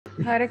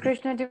Hare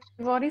Krishna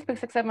devotees,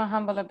 please accept my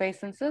humble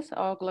obeisances.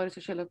 All glories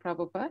to Srila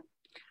Prabhupada.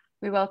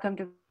 We welcome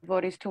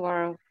devotees to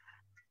our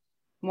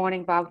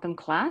morning Bhagavatam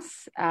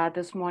class.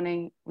 This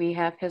morning we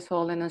have His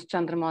Holiness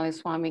Candramauli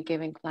Swami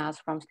giving class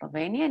from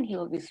Slovenia, and he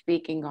will be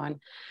speaking on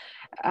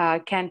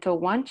Canto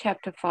 1,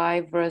 Chapter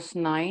 5, Verse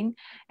 9,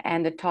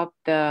 and it's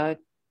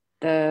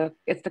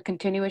the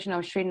continuation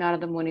of Sri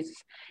Narada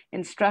Muni's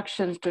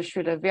instructions to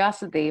Srila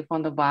Vyasadeva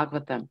on the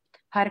Bhagavatam.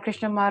 Hare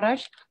Krishna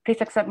Maharaj,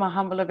 please accept my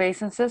humble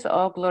obeisances.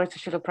 All glories to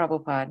Srila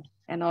Prabhupada,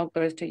 and all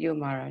glories to you,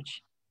 Maharaj.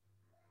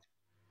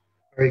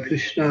 Hare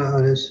Krishna,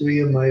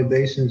 Anasuya, my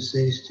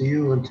obeisances to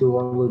you and to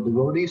all the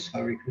devotees.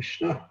 Hare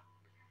Krishna.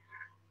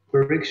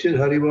 Parikshit,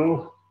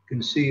 Haribo,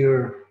 can see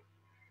your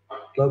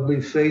lovely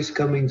face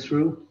coming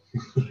through.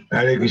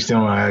 Hare Krishna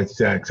Maharaj,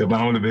 so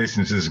my own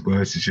obeisances,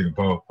 glories to Srila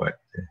Prabhupada.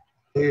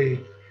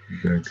 Hey.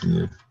 Good to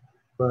you.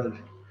 But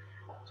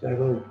I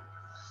hope.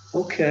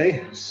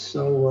 Okay,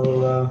 so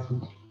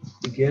we'll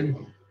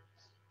begin.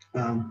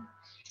 Om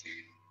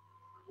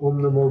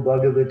Namo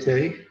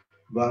Bhagavate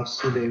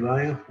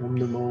Vasudevaya. Om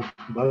Namo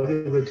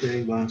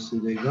Bhagavate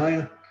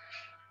Vasudevaya.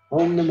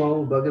 Om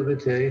Namo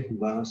Bhagavate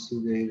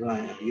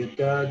Vasudevaya.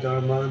 Yata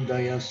Dharma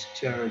Dayas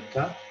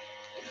Charita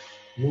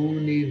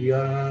Muni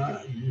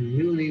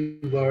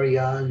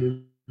Varya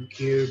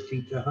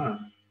Nukirtitaha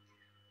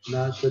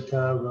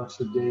Natata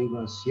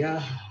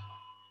Vasudevasya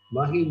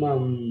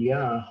Mahimam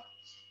Ya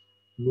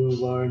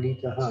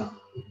Nuvarnitaha.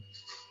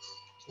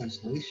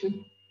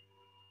 Translation.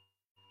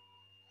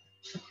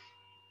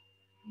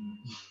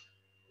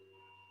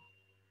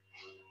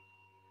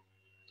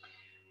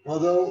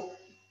 Although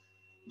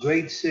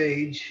great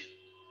sage,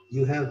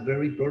 you have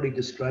very broadly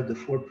described the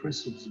four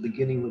principles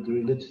beginning with the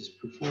religious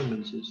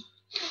performances.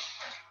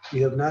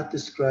 You have not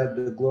described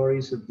the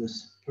glories of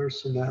this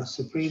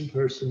Supreme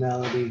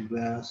Personality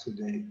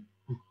Vasudeva.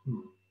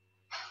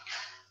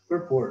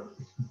 Purport.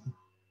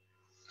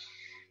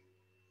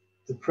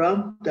 The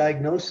prompt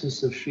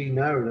diagnosis of Sri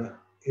Narada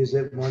is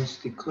at once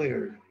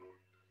declared.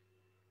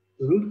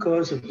 The root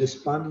cause of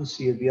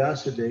despondency of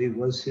Vyasadeva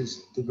was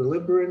his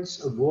deliberate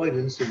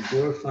avoidance of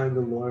glorifying the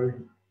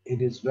Lord in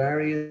his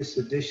various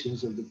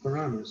editions of the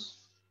Puranas.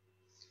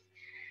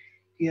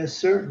 He has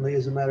certainly,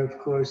 as a matter of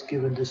course,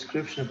 given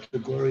description of the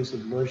glories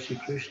of Lord Shri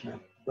Krishna,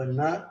 but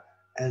not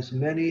as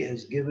many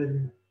as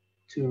given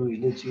to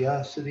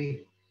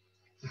religiosity,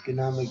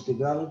 economic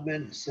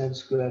development,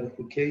 sense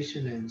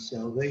gratification, and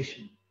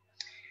salvation.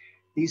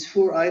 These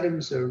four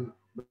items are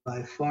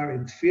by far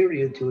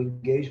inferior to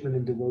engagement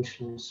in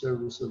devotional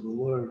service of the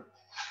Lord.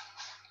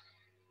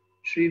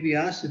 Sri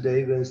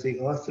Vyasadeva, as the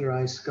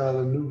authorized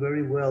scholar, knew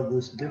very well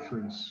this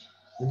difference.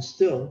 And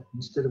still,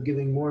 instead of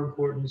giving more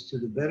importance to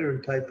the better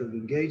type of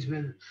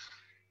engagement,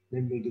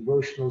 namely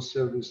devotional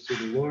service to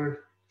the Lord,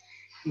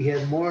 he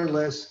had more or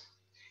less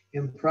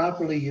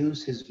improperly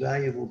used his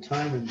valuable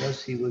time, and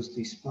thus he was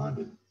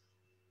despondent.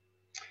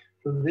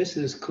 From this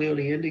it is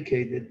clearly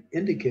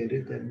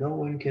indicated that no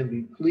one can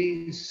be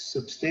pleased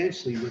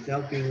substantially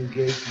without being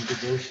engaged in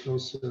devotional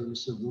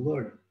service of the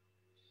Lord.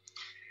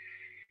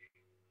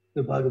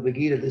 In the Bhagavad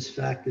Gita, this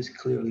fact is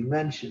clearly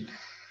mentioned.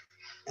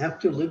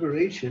 After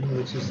liberation,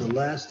 which is the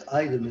last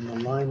item in the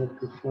line of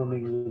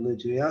performing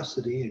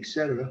religiosity,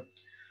 etc.,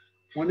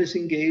 one is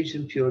engaged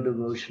in pure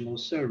devotional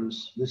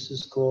service. This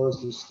is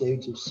called the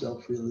stage of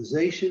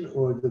self-realization,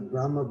 or the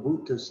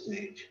Brahma-Bhuta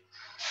stage.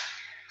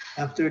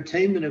 After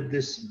attainment of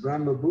this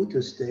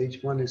Brahma-Bhuta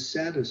stage, one is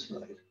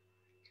satisfied.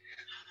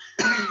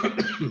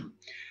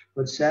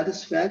 But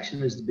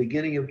satisfaction is the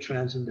beginning of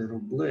transcendental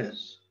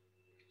bliss.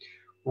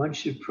 One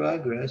should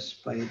progress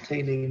by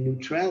attaining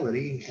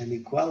neutrality and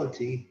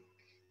equality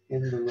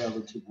in the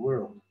relative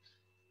world.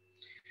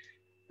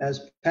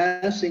 As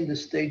passing the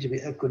stage of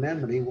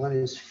equanimity, one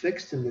is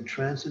fixed in the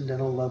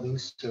transcendental loving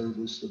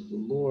service of the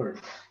Lord.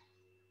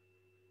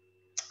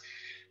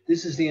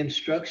 This is the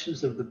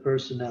instructions of the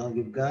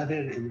personality of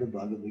Godhead in the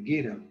Bhagavad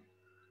Gita.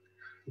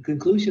 The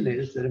conclusion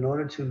is that in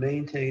order to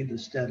maintain the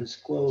status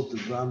quo of the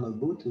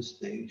Brahma-Bhuta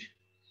stage,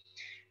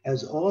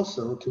 as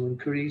also to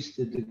increase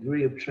the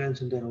degree of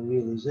transcendental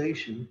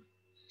realization,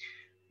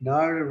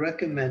 Narada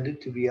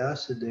recommended to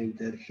Vyasadeva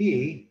that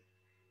he,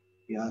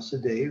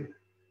 Vyasadeva,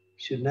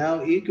 should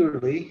now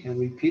eagerly and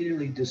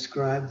repeatedly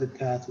describe the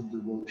path of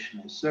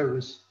devotional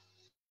service.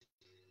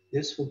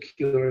 This will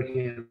cure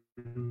him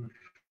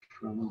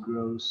from a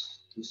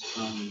gross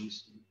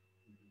despondency.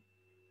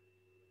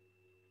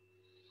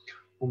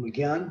 Om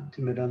Gyan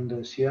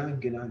Timidandasya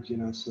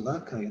Gnajana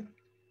Salakaya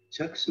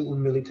Chaksu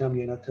Unmilitam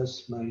Yena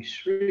Tasmai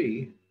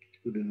Shri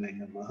Gurave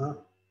Namaha.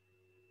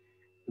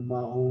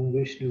 Nama Om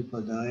Vishnu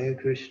Padaya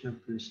Krishna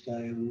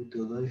Prastaya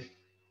Bhutale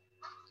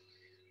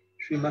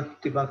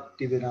Srimati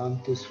Bhakti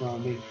Vedanta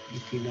Swami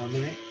Iti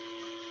Namane.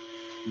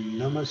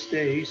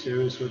 Namaste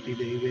Saraswati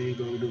Deve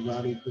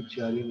Gaudavani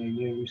Pachari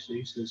Nene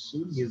Visesa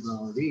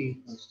Sunyavadi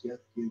Astyatya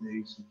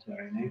De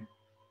Satarane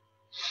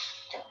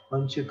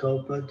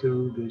Panchakalpa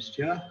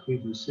Tarubhascha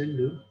Kripa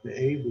Sindhu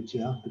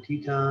Ve'evacha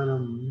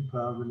Patitanam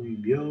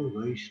Pavanebhyo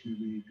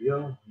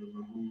Vaishnavebhyo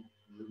Namo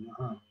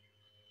Namaha.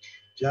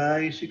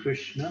 Jai Shri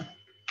Krishna,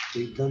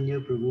 Chaitanya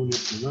Prabhu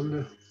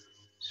Nityananda,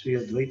 Sri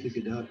Advaita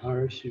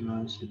Gadadhar,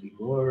 Srimad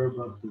Gaur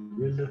Bhakta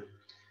Vrinda,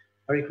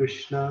 Hare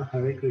Krishna,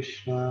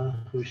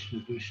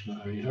 Krishna Krishna,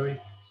 Hare Hare,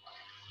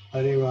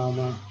 Hare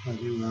Rama,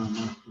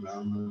 Rama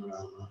Rama,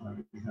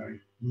 Hare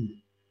Hare.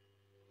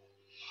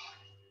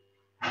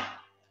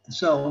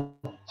 So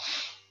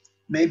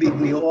maybe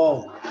we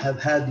all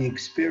have had the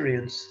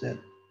experience that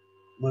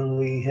when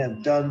we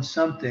have done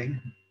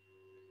something,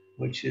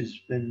 which has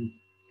been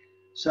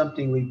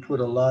something we put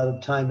a lot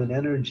of time and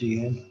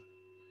energy in,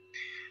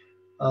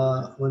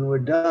 when we're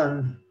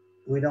done,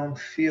 we don't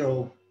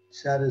feel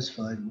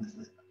satisfied with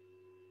it.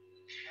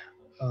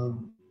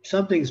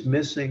 Something's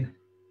missing.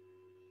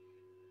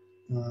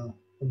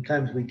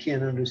 Sometimes we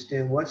can't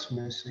understand what's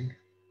missing.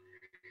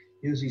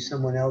 Usually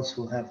someone else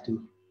will have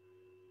to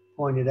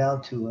point it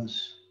out to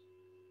us.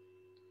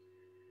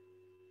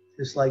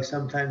 Just like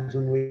sometimes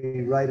when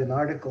we write an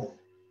article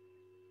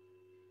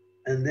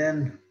and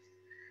then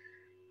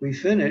we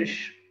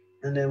finish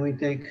and then we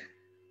think,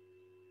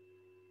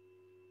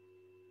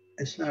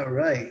 it's not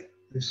right.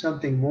 There's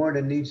something more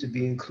that needs to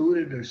be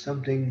included or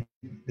something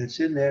that's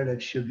in there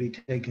that should be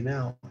taken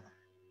out.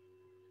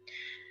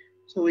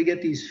 So we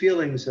get these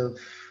feelings of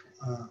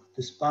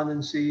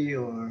despondency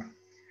or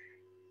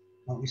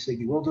what we say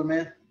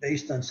bewilderment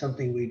based on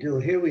something we do.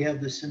 Here we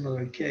have the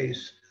similar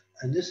case,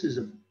 and this is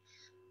a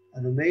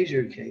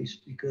major case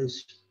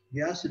because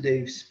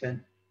Vyasadeva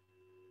spent,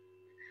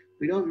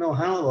 we don't know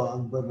how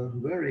long, but a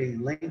very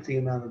lengthy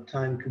amount of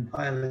time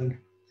compiling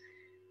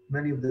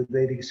many of the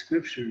Vedic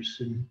scriptures,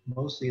 and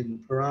mostly in the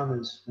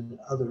Puranas and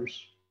others.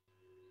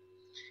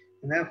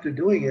 And after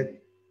doing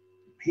it,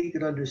 he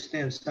could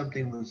understand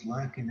something was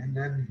lacking. And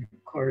then,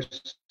 of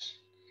course,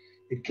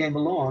 it came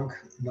along,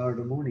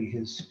 Narada Muni,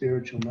 his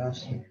spiritual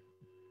master.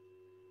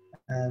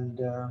 And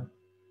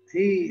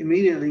he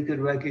immediately could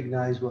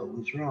recognize what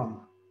was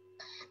wrong.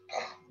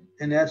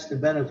 And that's the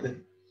benefit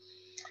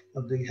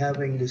of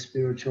having the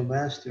spiritual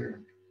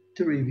master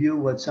to review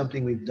what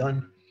something we've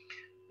done,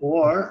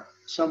 or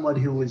someone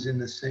who was in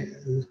the same,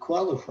 who's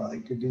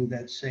qualified to do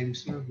that same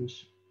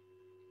service.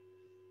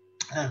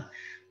 A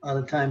lot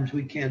of times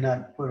we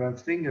cannot put our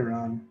finger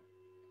on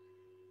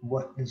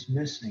what is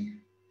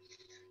missing.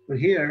 But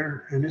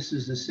here, and this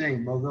is the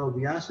same, although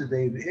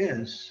Vyasadeva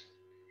is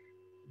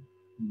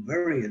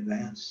very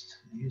advanced,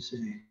 he's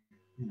a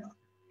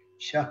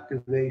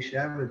Shaktivesh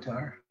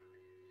avatar,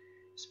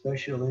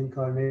 special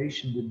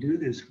incarnation to do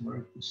this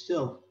work, but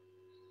still.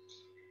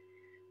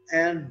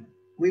 And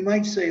we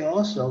might say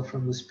also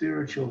from the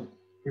spiritual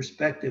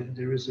perspective,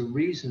 there is a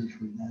reason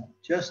for that,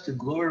 just to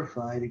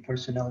glorify the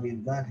personality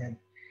of Godhead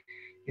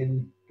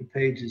in the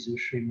pages of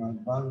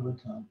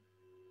Srimad-Bhatavatam.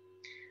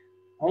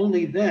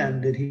 Only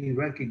then did he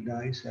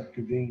recognize,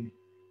 after being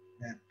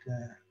that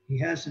he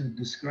hasn't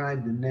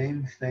described the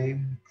name,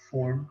 fame,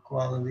 form,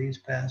 qualities,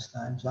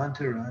 pastimes,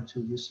 entourage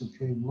of the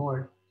Supreme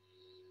Lord.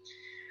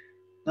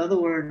 In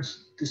other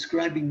words,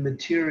 describing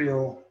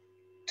material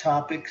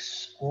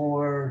topics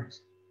or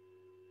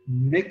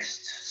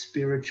mixed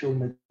spiritual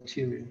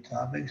material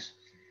topics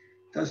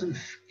doesn't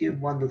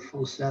give one the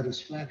full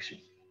satisfaction.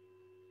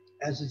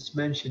 As it's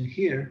mentioned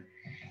here,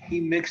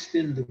 he mixed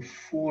in the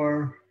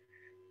four,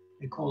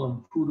 they call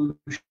them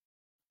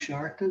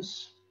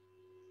Purusharthas.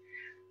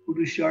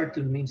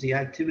 Purushartha means the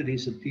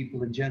activities of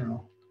people in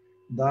general.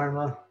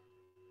 Dharma,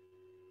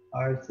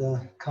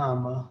 Artha,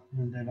 Kama,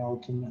 and then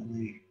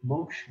ultimately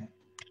Moksha.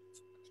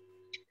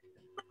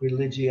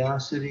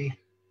 Religiosity,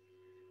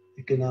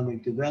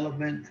 economic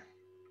development,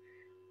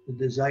 the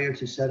desire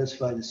to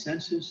satisfy the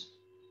senses,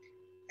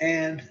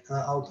 and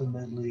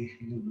ultimately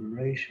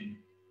liberation.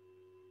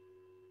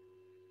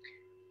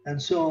 And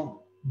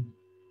so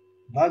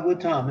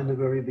Bhagavatam in the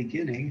very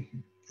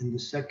beginning, in the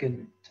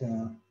second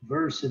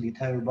verse in the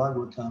entire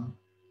Bhagavatam,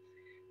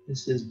 it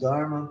says,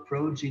 Dharma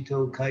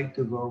projito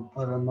kaitavo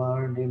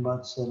paramar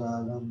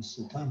nimatsaradam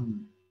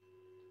satam.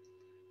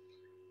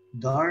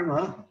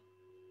 Dharma,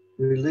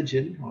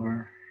 religion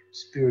or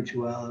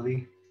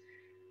spirituality,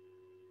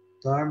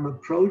 Dharma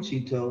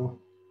projito.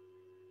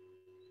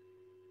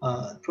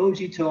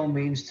 Projito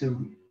means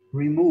to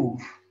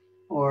remove,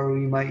 or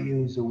we might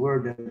use a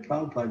word that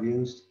Prabhupada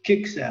used,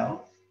 kicks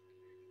out.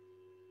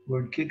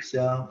 Word kicks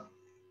out.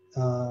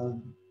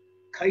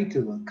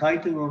 Kaitava.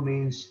 Kaitava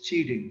means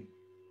cheating.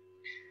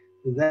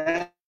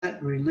 That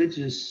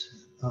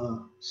religious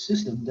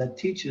system that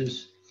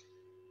teaches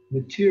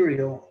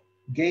material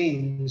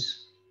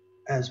gains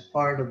as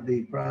part of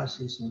the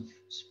process of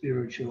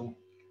spiritual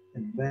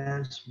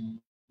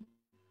advancement.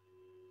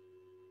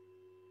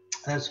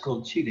 That's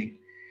called cheating,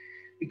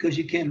 because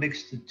you can't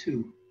mix the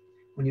two.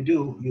 When you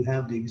do, you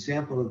have the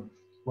example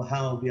of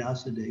how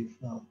Vyasadeva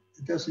felt.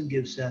 It doesn't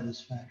give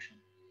satisfaction,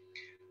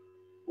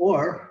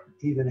 or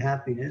even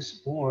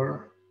happiness,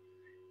 or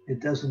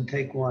it doesn't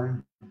take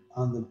one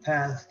on the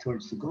path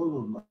towards the goal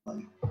of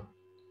life.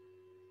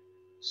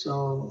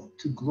 So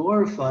to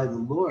glorify the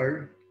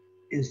Lord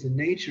is the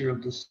nature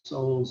of the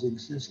soul's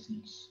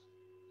existence.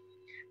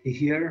 To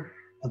hear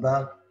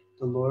about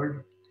the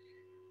Lord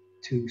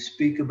to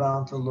speak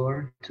about the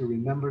Lord, to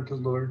remember the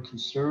Lord, to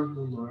serve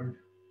the Lord,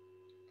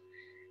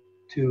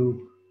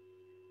 to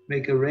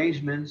make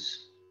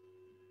arrangements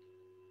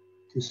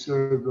to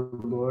serve the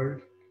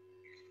Lord,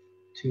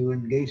 to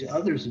engage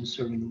others in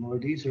serving the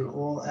Lord. These are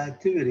all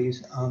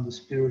activities on the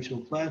spiritual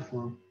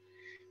platform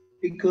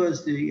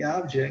because the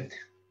object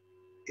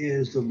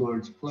is the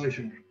Lord's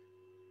pleasure.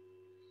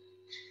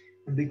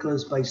 And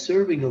because by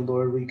serving the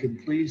Lord, we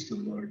can please the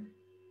Lord.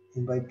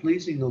 And by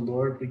pleasing the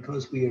Lord,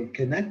 because we are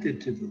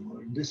connected to the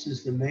Lord, this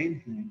is the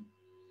main thing.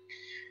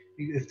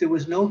 If there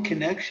was no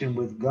connection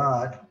with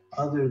God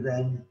other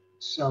than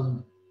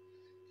some,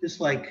 just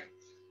like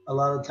a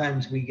lot of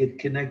times we get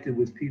connected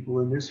with people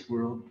in this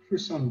world for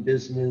some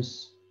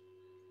business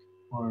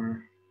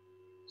or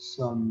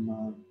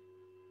some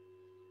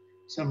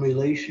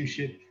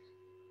relationship.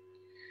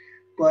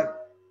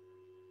 But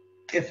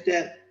if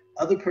that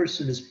other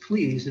person is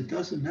pleased, it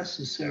doesn't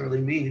necessarily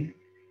mean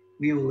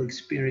we will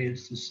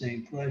experience the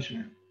same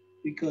pleasure,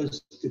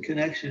 because the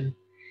connection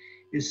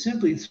is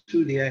simply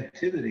through the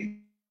activity.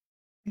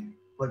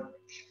 But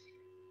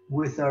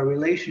with our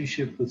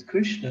relationship with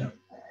Krishna,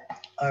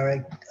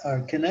 our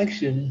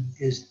connection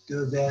is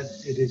that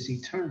it is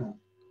eternal.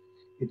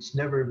 It's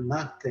never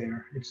not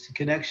there. It's the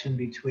connection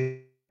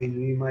between,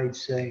 we might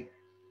say,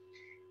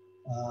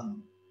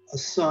 a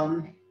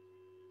son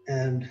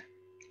and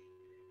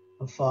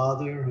a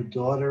father, a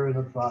daughter and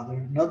a father.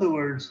 In other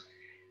words,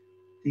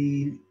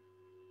 the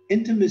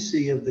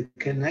intimacy of the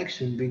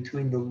connection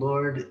between the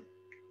Lord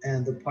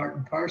and the part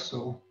and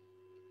parcel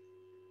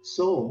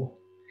soul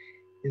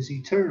is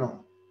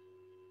eternal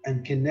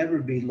and can never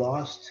be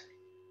lost.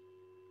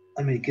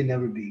 I mean, it can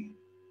never be,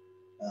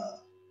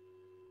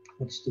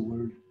 what's the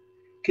word?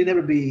 It can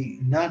never be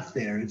not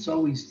there. It's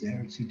always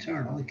there. It's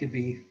eternal. It can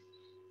be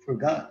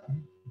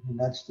forgotten, and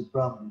that's the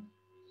problem.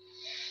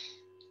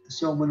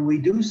 So when we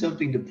do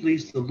something to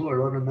please the Lord,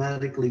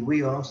 automatically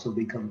we also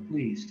become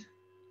pleased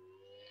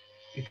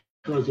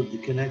because of the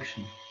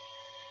connection.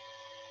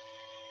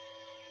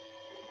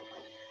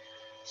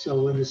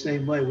 So in the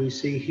same way we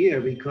see here,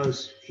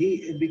 because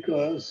he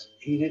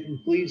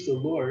didn't please the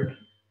Lord,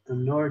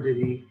 and nor did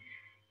he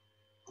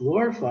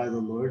glorify the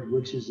Lord,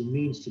 which is a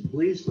means to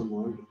please the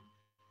Lord,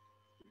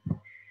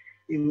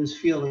 he was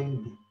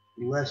feeling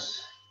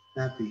less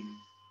happy.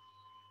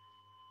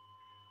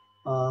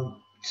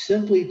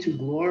 Simply to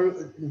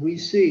glorify, we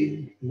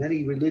see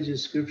many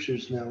religious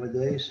scriptures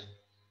nowadays,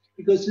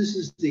 because this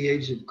is the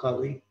age of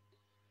Kali.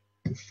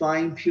 To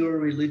find pure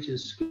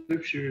religious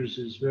scriptures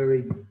is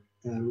very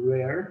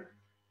rare.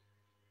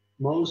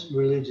 Most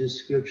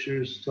religious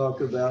scriptures talk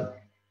about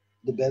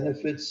the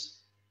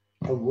benefits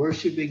of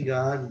worshiping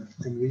God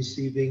and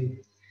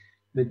receiving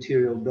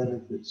material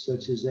benefits,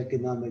 such as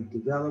economic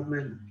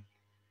development,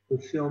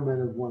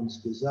 fulfillment of one's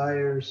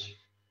desires.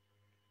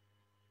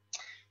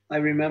 I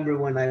remember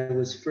when I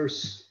was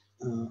first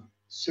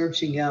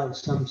searching out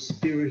some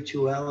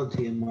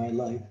spirituality in my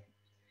life.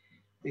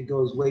 It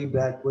goes way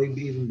back, way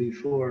even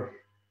before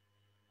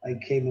I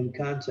came in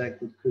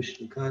contact with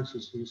Krishna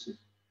consciousness.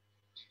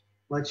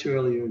 Much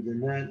earlier than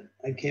that,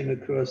 I came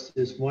across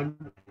this one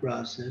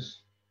process,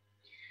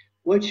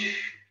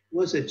 which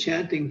was a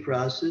chanting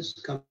process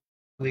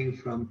coming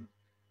from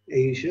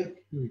Asia.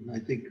 I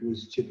think it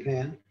was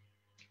Japan,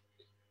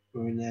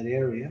 or in that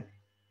area.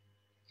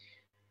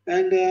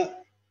 And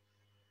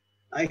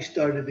I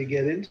started to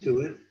get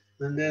into it.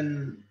 And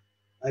then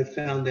I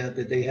found out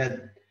that they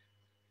had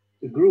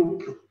the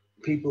group,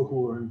 people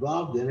who were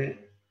involved in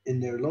it, in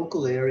their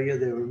local area,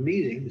 there were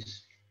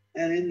meetings.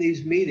 And in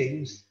these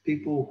meetings,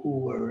 people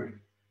who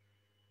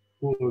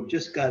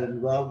just got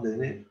involved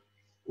in it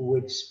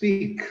would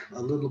speak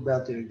a little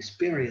about their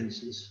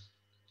experiences.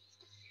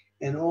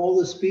 And all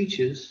the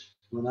speeches,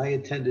 when I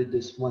attended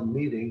this one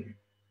meeting,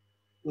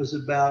 was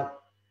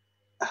about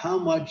how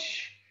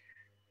much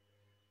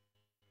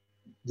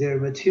their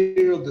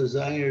material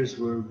desires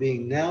were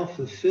being now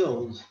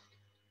fulfilled,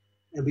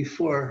 and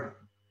before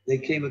they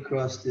came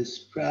across this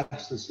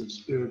process of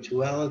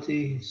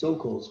spirituality,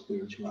 so-called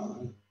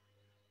spirituality.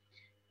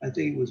 I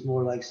think it was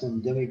more like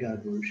some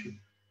demigod worship.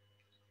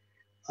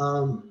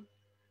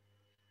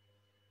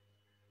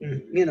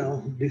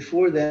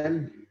 Before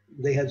then,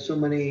 they had so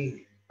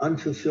many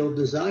unfulfilled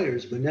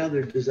desires, but now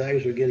their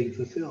desires are getting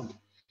fulfilled.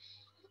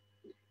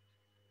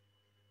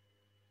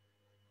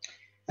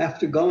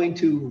 After going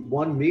to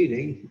one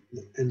meeting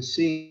and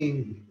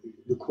seeing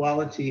the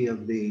quality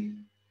of the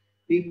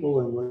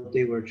people and what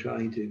they were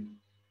trying to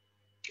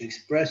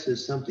express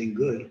as something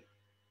good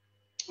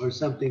or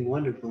something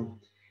wonderful,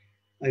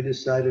 I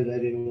decided I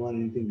didn't want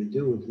anything to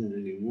do with it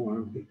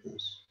anymore,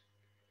 because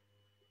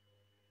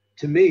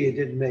to me it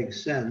didn't make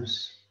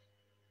sense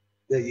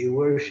that you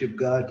worship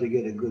God to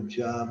get a good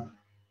job,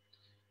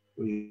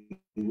 or you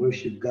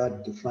worship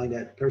God to find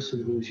that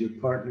person who's your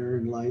partner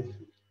in life.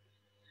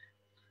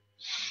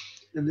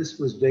 And this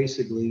was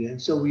basically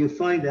it. So you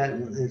find that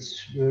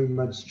it's very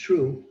much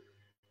true.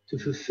 To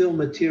fulfill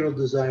material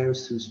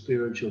desires through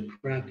spiritual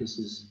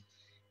practices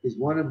is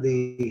one of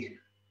the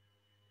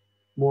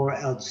more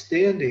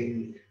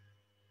outstanding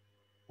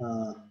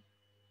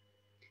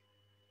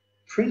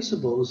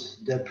principles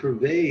that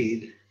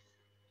pervade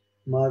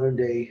modern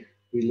day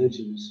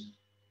religions.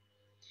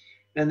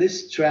 And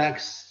this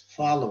attracts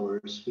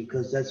followers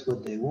because that's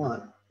what they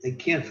want. They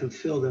can't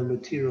fulfill their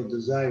material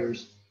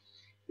desires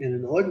in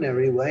an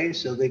ordinary way,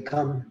 so they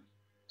come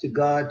to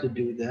God to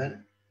do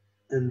that.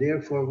 And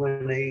therefore,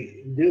 when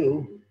they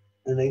do,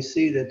 and they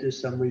see that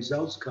there's some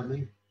results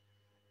coming,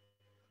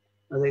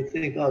 they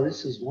think, oh,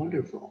 this is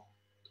wonderful.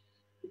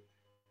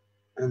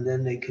 And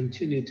then they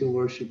continue to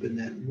worship in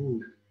that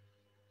mood.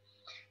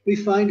 We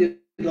find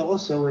it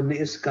also in the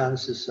ISKCON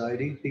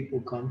society.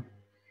 People come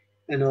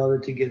in order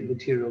to get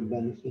material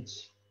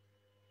benefits.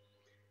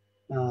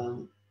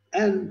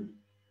 And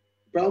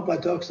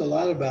Prabhupada talks a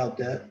lot about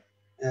that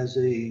as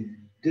a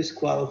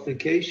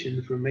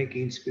disqualification for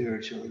making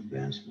spiritual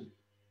advancement.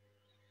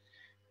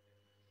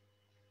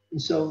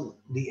 And so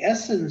the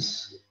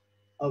essence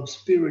of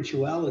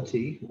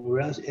spirituality, or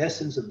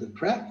essence of the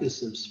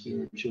practice of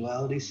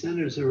spirituality,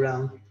 centers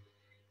around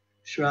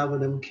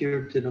Shravanam,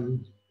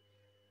 Kirtanam,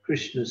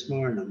 Krishna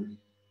Smaranam,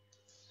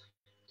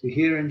 to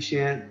hear and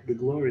chant the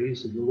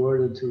glories of the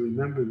Lord and to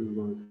remember the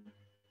Lord.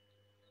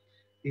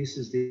 This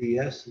is the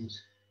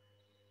essence.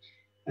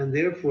 And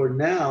therefore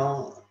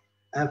now,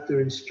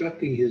 after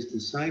instructing his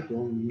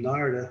disciple,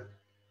 Narada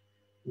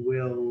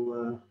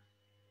will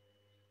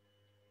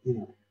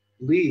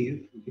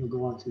leave. He'll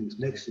go on to his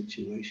next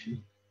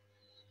situation.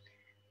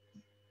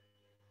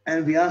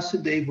 And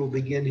Vyasadeva will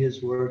begin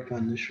his work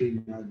on the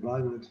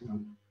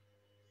Srimad-Bhatavatam.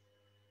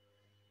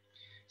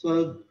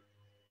 So,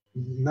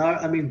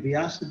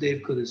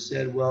 Vyasadeva could have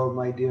said, well,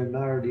 my dear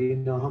Narada, do you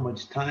know how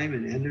much time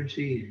and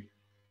energy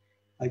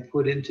I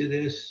put into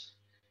this?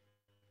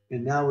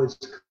 And now it's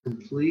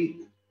complete.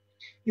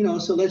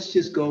 So let's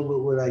just go with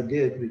what I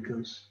did,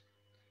 because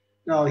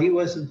no, he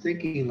wasn't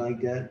thinking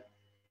like that,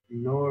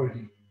 nor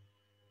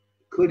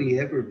could he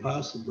ever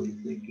possibly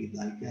thinking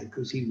like that,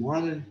 because he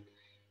wanted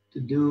to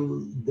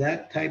do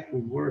that type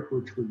of work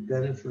which would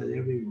benefit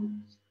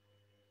everyone.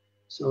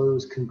 So it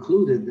was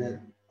concluded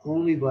that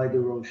only by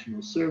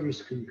devotional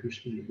service can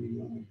Krishna be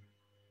known.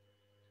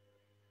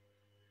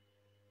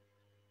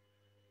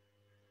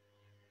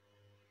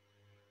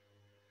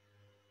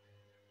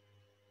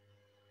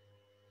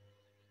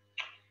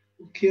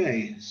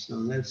 Okay,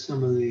 so that's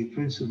some of the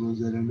principles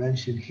that are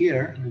mentioned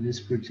here in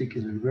this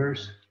particular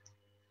verse.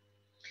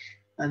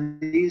 And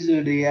these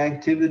are the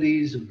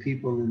activities of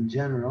people in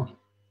general.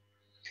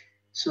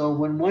 So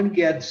when one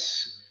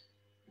gets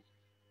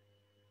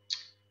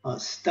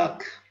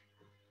stuck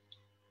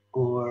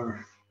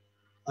or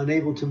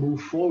unable to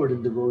move forward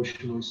in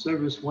devotional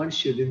service, one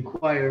should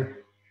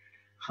inquire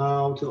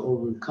how to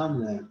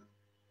overcome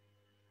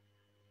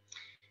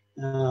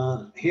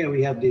that. Here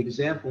we have the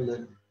example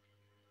that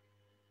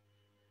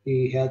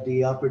he had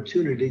the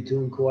opportunity to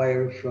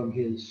inquire from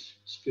his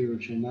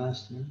spiritual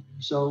master.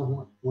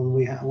 So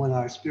when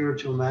our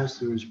spiritual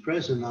master is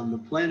present on the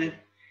planet,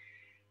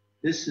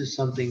 this is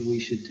something we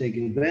should take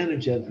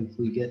advantage of if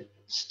we get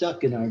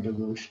stuck in our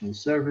devotional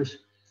service.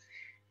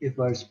 If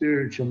our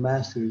spiritual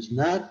master is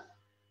not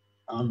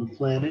on the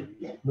planet,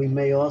 we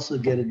may also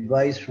get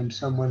advice from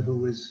someone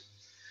who is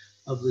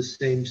of the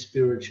same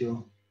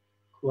spiritual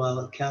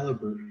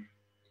caliber.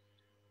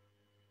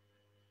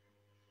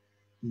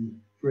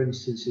 For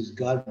instance, his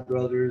god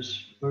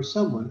brothers or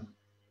someone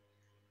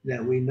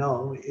that we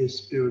know is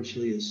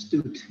spiritually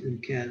astute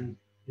and can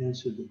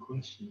answer the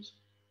questions.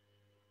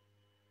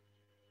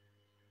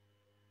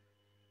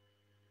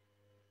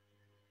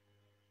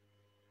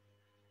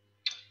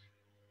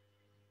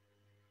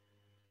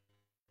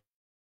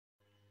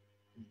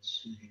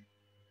 Let's see.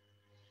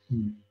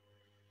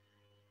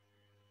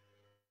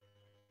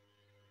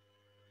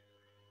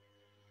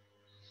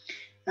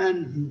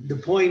 And the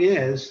point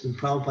is, and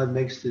Prabhupada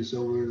makes this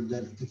over,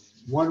 that if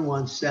one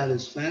wants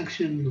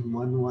satisfaction,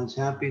 one wants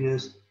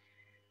happiness,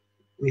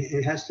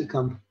 it has to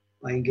come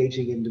by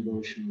engaging in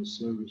devotional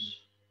service.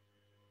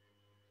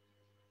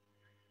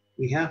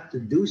 We have to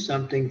do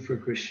something for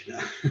Krishna.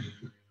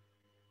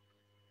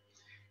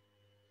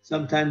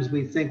 Sometimes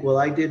we think, well,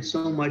 I did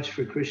so much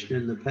for Krishna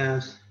in the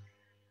past,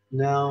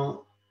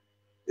 now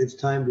it's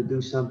time to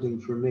do something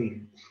for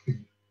me.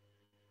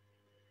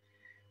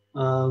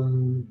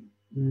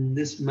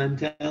 This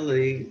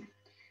mentality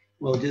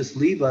will just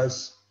leave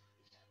us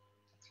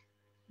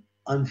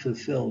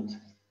unfulfilled.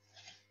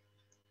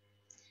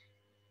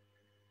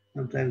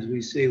 Sometimes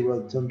we say,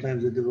 well,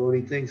 sometimes a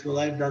devotee thinks, well,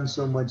 I've done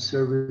so much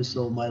service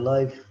all my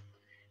life.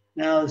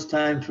 Now it's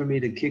time for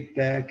me to kick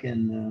back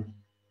and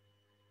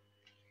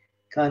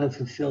kind of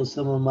fulfill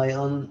some of my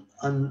own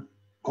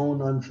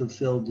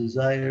unfulfilled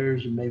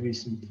desires and maybe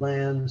some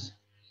plans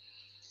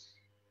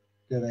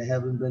that I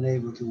haven't been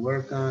able to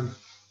work on.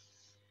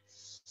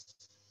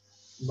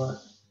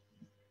 But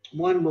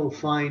one will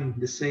find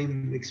the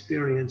same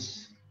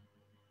experience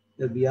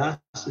that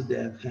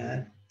Vyasadeva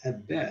had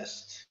at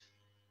best.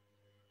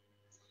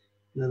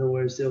 In other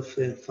words, they'll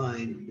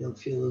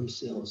feel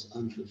themselves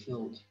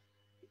unfulfilled.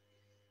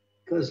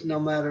 Because no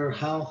matter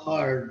how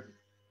hard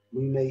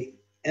we may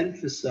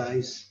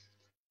emphasize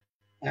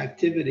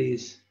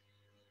activities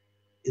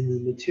in the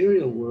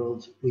material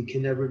world, we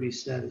can never be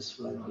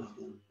satisfied with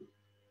them.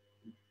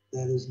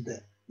 That is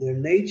that. Their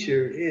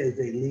nature is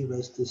they leave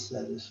us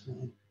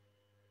dissatisfied.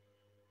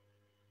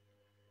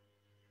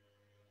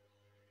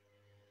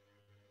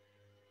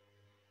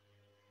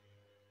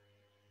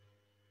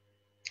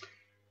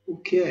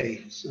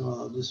 Okay, so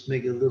I'll just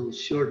make a little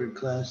shorter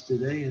class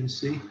today and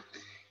see if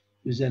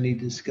there's any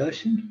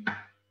discussion.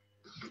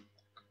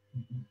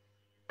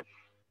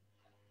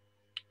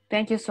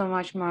 Thank you so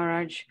much,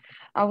 Maharaj.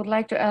 I would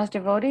like to ask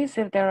devotees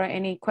if there are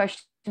any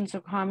questions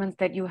or comments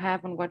that you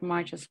have on what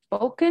Maharaj has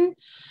spoken.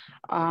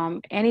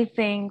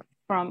 Anything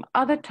from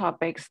other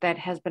topics that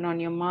has been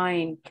on your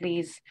mind,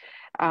 please,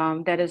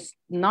 that is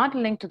not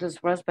linked to this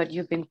verse, but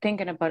you've been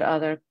thinking about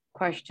other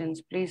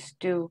questions, please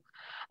do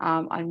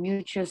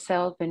unmute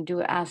yourself and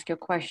do ask your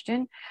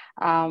question.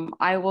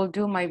 I will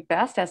do my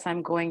best as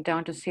I'm going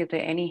down to see if there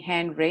are any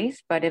hand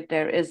raised, but if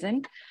there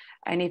isn't,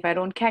 and if I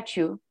don't catch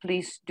you,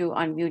 please do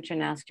unmute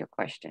and ask your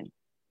question.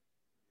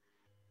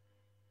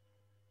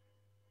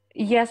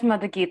 Yes,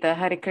 Mother Gita,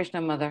 Hare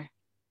Krishna, Mother.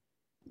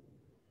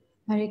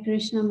 Hare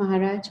Krishna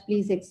Maharaj,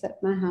 please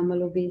accept my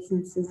humble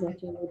obeisances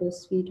at your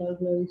lotus feet. All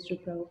glories to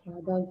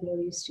Prabhupada, all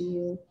glories to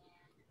you.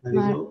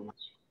 Maharaj,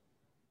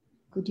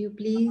 could you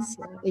please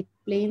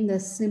explain the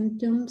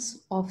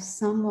symptoms of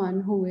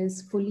someone who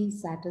is fully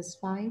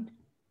satisfied?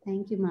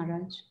 Thank you,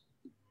 Maharaj.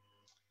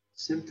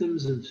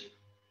 Symptoms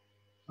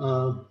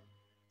of,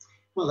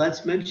 well,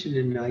 that's mentioned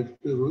in, I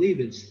believe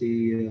it's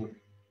the,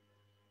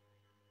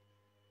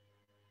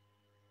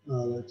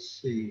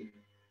 let's see,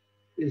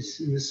 it's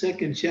in the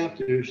second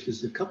chapter.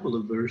 There's a couple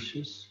of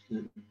verses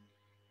that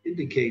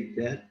indicate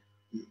that.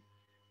 Let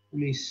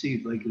me see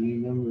if I can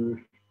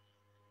remember.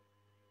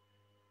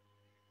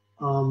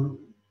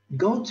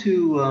 Go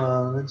to,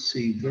 let's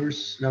see,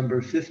 verse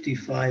number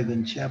 55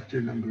 in chapter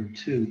number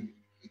 2.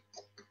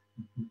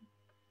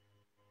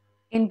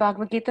 In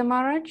Bhagavad Gita,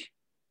 Maharaj?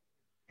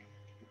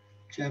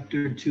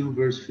 Chapter 2,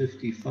 verse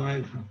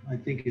 55, I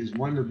think is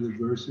one of the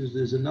verses.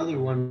 There's another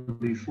one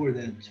before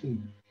that too.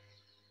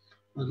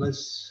 But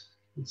let's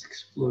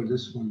explore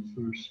this one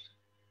first.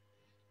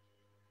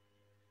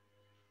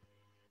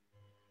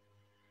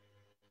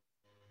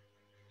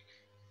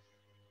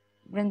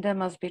 Vrinda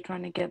must be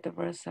trying to get the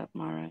verse up,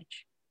 Maharaj.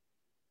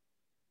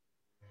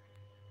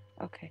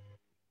 Okay.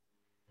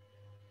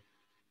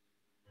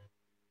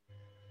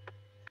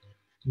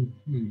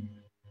 Mm-hmm.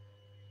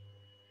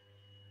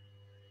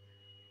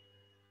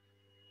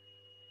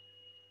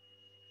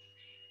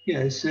 Yeah,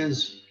 it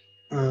says,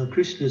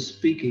 Krishna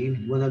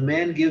speaking, when a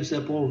man gives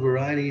up all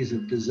varieties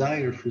of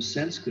desire for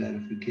sense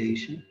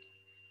gratification,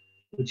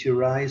 which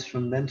arise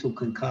from mental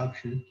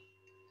concoction,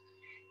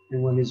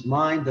 and when his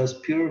mind, thus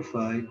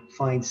purified,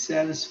 finds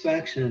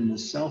satisfaction in the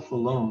self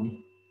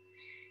alone,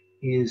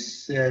 he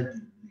is said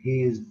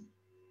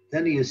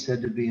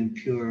to be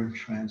impure and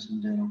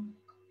transcendental.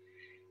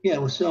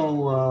 Yeah,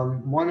 so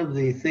one of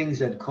the things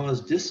that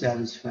cause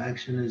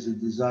dissatisfaction is a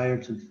desire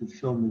to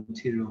fulfill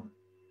material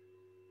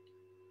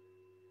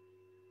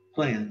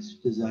plans,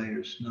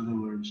 desires, in other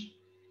words.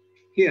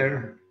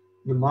 Here,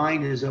 the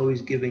mind is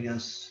always giving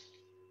us,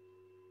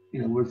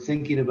 we're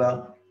thinking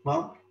about,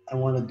 well, I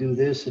want to do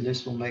this and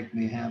this will make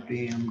me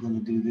happy. I'm going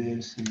to do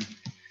this and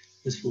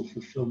this will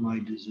fulfill my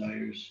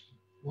desires.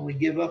 When we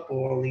give up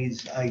all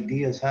these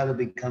ideas how to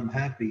become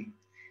happy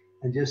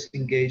and just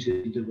engage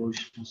in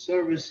devotional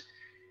service,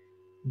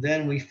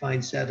 then we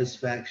find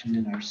satisfaction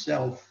in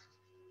ourselves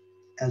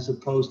as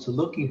opposed to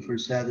looking for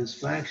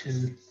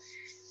satisfaction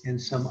in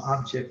some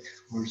object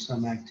or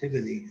some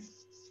activity.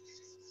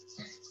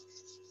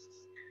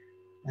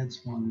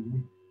 That's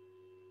one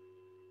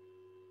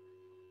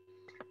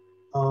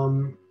of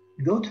them.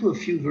 Go to a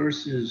few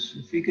verses.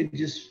 If you could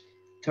just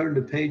turn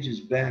the pages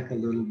back a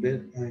little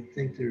bit. I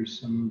think there's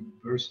some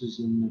verses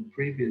in the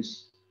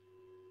previous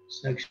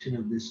section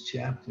of this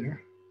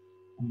chapter.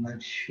 I'm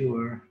not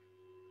sure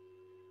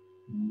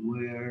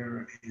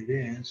where it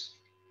is.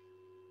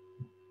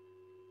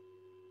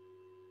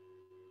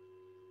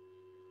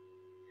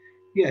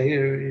 Yeah,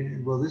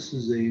 here, well, this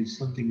is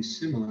something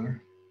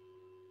similar.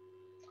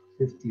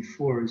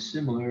 54 is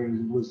similar.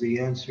 It was the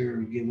answer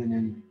given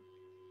in,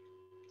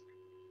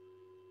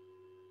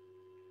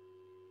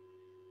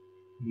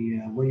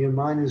 when your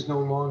mind is no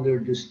longer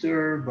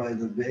disturbed by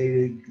the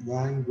Vedic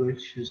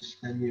language,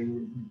 then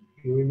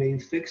you remain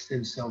fixed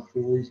in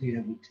self-realization, you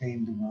have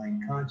attained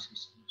divine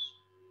consciousness.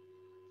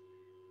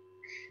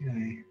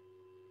 Okay.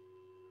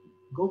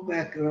 Go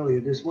back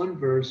earlier. There's one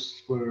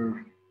verse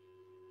where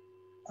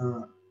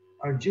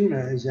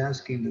Arjuna is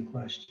asking the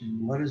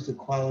question, what is the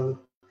quality?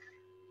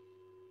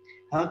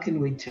 How can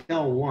we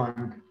tell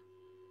one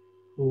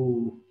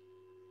who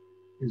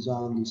is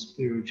on the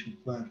spiritual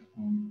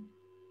platform?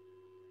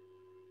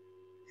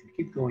 And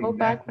keep going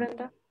back.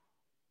 Brenda.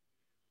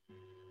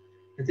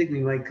 I think we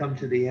might come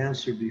to the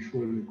answer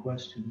before the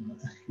question.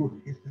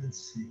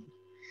 Let's see.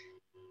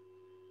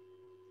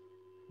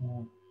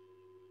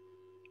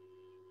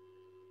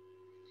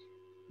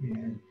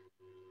 Yeah.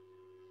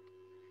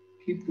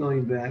 Keep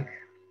going back.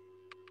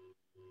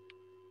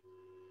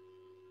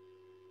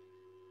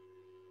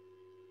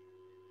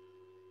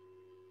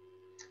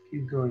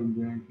 Keep going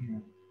back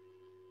here.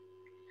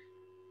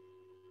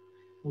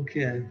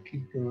 Okay,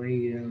 keep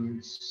going. Yeah,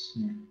 let's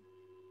see.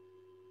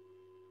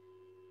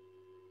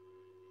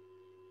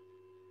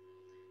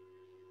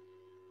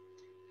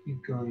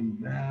 Keep going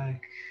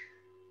back.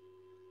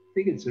 I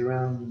think it's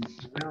around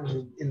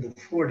in the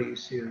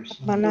 40s here. So.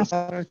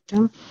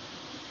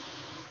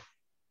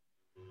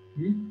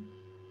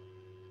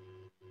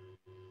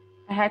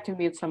 I had to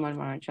mute someone,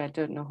 Maharaj. I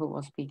don't know who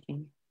was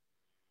speaking.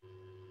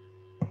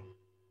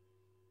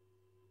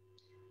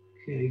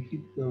 Okay,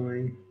 keep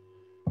going.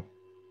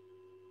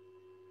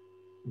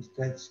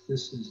 This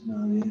is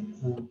not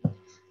it.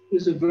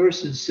 There's a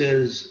verse that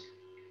says,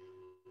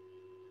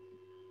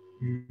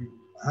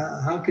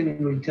 how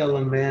can we tell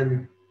a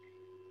man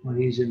when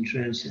he's in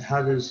trance?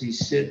 How does he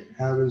sit?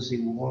 How does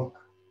he walk?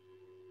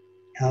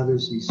 How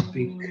does he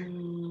speak?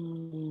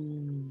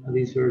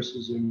 These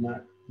verses are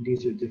not,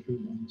 these are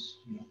different ones.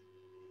 Yeah.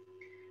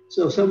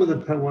 So some of the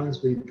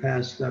ones we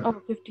passed up.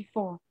 Oh,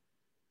 54.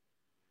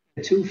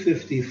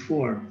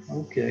 254.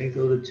 Okay,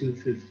 go to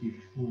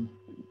 254.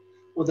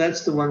 Well,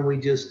 that's the one we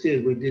just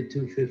did. We did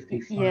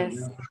 255.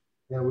 Yes.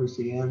 That was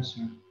the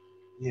answer.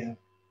 Yeah.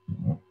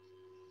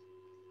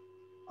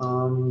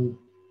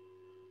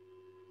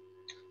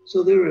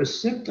 So there are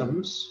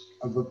symptoms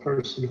of a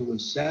person who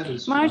is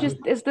satisfied. Maharaj,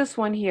 is this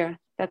one here?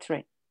 That's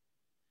right.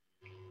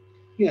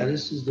 Yeah,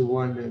 this is the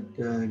one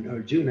that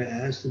Arjuna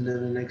asked, and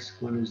then the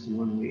next one is the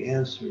one we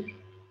answered.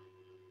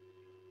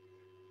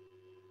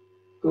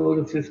 Go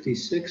to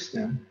 56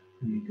 then,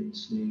 and you can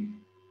see.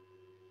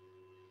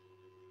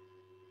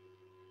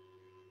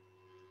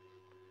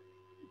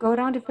 Go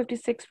down to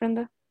 56,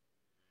 Vrinda.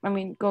 I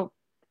mean, go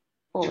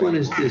forward. Which one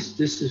is this?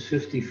 This is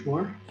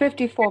 54?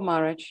 54,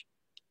 Maharaj.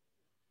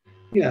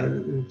 Yeah,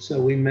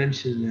 so we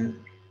mentioned that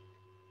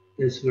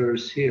this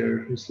verse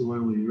here is the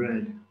one we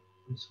read.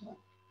 This one.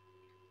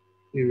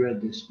 We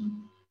read this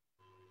one.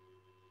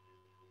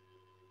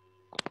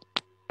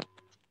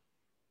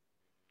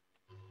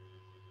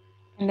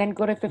 And then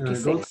go to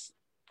 56.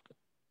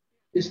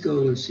 Just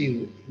go and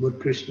see what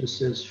Krishna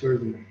says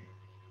further.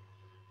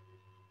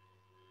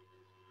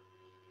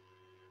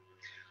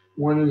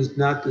 One who is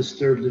not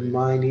disturbed in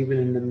mind, even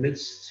in the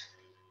midst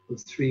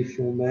of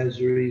threefold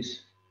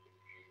miseries,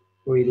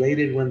 or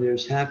elated when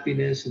there's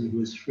happiness, and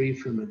who is free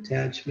from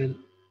attachment,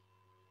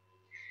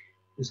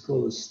 is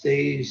called a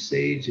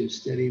sage of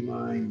steady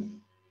mind,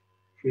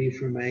 free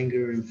from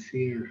anger and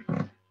fear.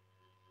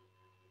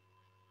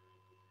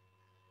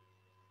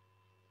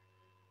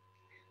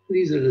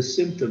 These are the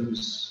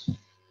symptoms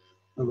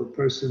of a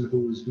person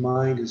whose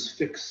mind is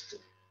fixed.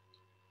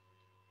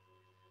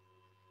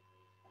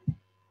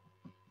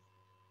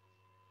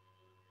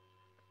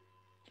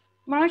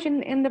 Maharaj,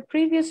 in the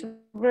previous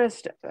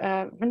verse,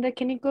 Vrinda,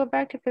 can you go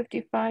back to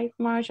 55?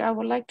 Maharaj, I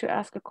would like to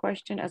ask a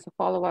question as a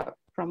follow-up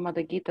from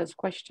Mother Gita's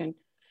question,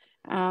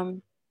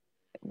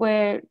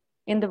 where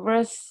in the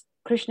verse,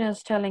 Krishna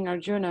is telling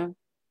Arjuna,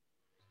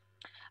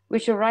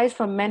 which arise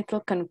from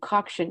mental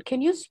concoction.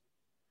 Can you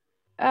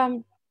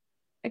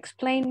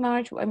explain,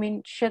 Maharaj? I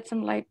mean, shed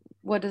some light.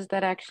 What does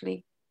that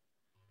actually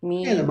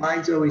mean? Yeah, the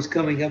mind's always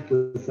coming up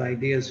with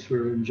ideas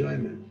for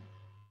enjoyment.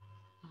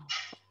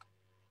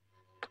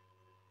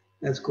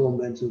 That's called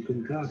mental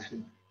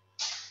concoction.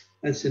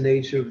 That's the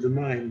nature of the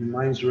mind. The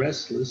mind's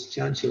restless,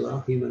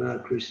 chanchala,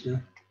 himana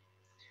Krishna.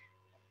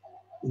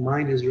 The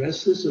mind is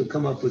restless, it'll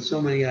come up with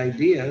so many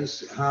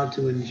ideas how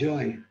to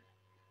enjoy.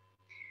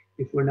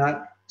 If we're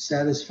not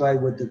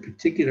satisfied with the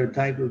particular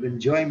type of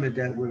enjoyment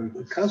that we're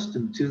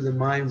accustomed to, the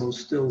mind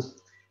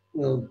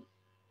will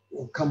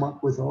come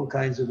up with all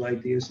kinds of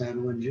ideas how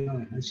to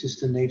enjoy. That's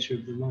just the nature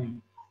of the mind.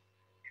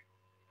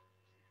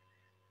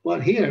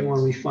 But here,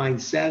 when we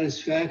find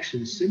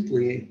satisfaction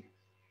simply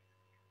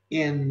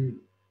in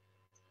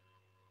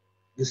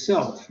the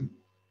self,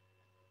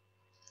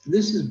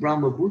 this is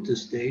Brahma-bhuta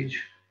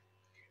stage,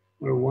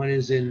 where one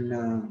is in,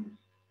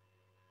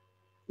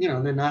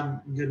 they're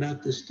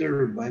not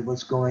disturbed by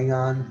what's going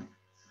on,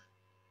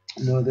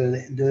 nor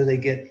do they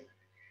get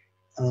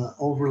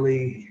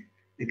overly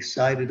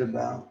excited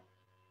about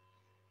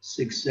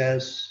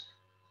success.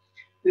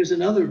 There's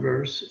another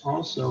verse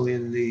also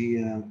in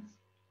the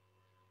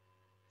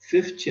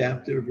 5th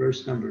chapter,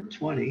 verse number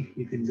 20.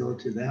 You can go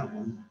to that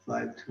one,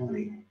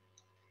 520,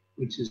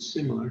 which is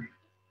similar.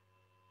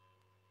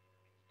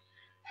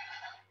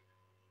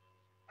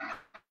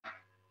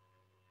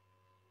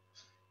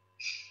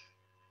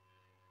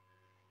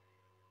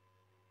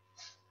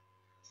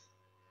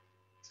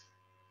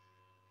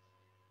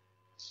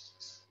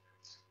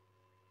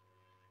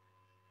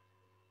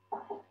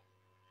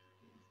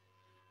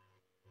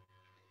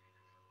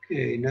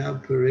 Okay, now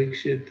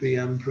parikshit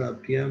priyam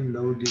prapyam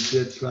no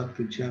digrit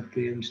prapucha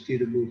priyam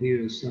stira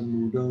buhira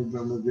samudo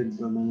brahmavid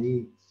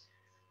brahmani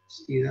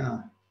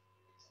stira.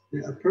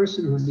 A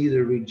person who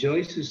neither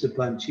rejoices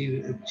upon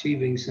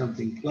achieving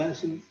something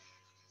pleasant,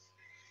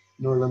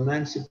 nor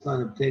laments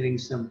upon obtaining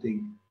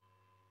something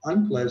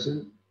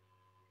unpleasant,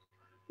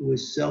 who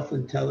is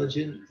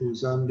self-intelligent, who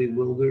is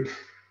unbewildered,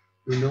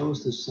 who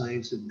knows the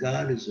science of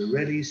God is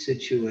already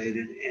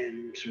situated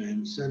in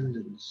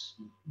transcendence.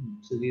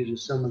 So these are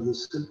some of the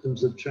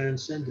symptoms of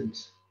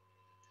transcendence.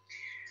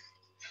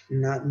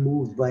 Not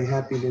moved by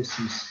happiness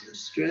and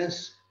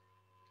stress.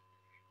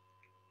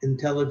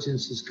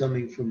 Intelligence is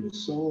coming from the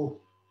soul,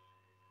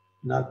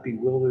 not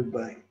bewildered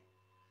by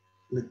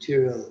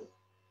material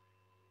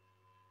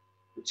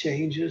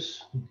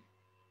changes.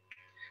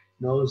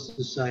 Knows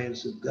the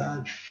science of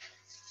God.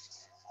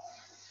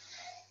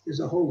 There's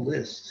a whole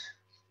list.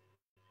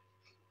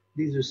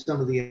 These are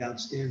some of the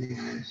outstanding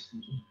lists.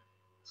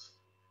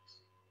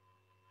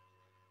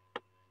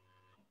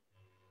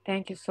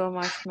 Thank you so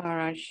much,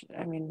 Maharaj.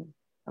 I mean,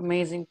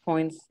 amazing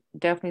points.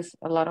 Definitely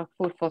a lot of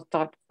food for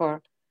thought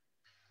for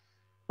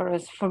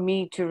us, for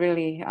me to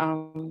really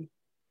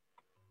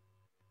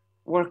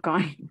work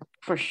on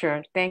for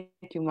sure. Thank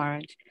you,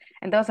 Maharaj.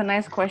 And that was a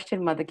nice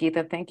question, Mother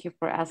Geeta. Thank you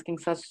for asking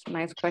such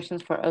nice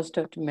questions for us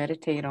to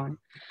meditate on.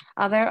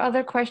 Are there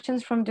other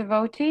questions from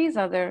devotees?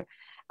 Other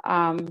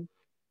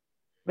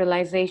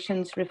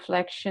realizations,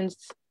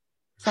 reflections,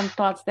 some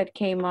thoughts that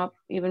came up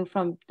even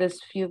from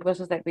this few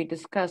verses that we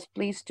discussed?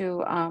 Please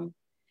do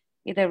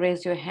either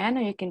raise your hand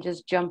or you can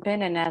just jump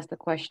in and ask the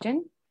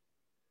question.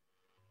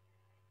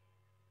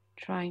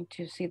 Trying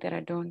to see that I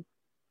don't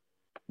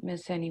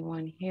miss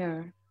anyone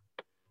here.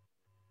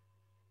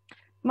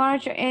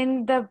 Marge,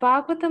 in the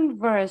Bhagavatam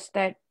verse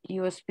that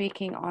you were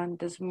speaking on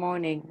this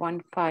morning,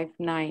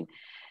 159,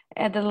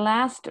 at the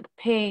last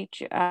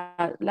page,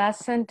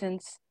 last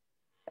sentence,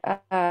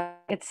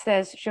 it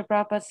says, Srila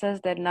Prabhupada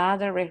says that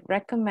Nada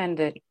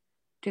recommended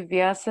to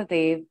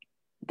Vyasadeva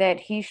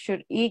that he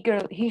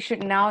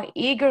should now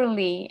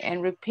eagerly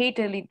and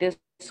repeatedly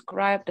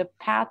describe the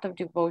path of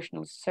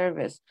devotional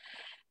service.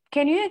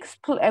 Can you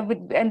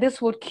explain, and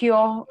this would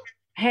cure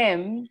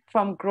him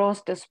from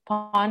gross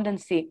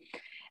despondency.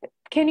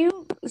 Can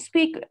you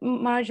speak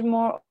much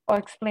more or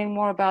explain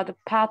more about the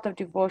path of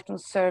devotional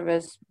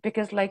service?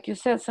 Because like you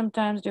said,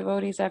 sometimes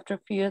devotees after a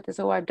few years, they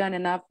say, oh, I've done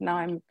enough. Now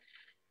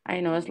I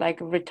know it's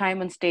like a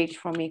retirement stage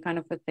for me kind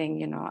of a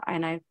thing,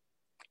 and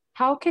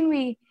how can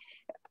we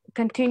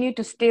continue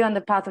to stay on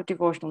the path of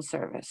devotional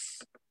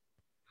service?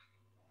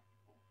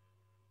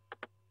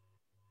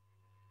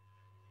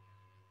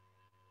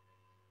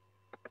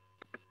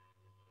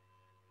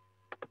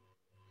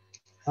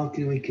 How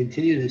can we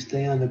continue to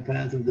stay on the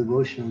path of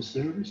devotional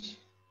service?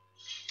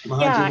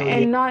 Yeah,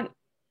 and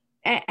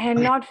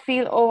not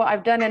feel, oh,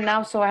 I've done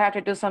enough, so I have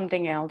to do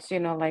something else,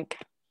 yeah.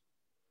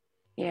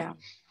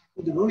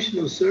 Well,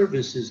 devotional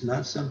service is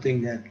not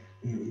something that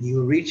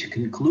you reach a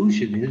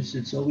conclusion.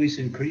 It's always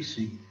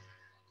increasing.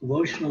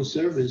 Devotional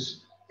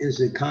service is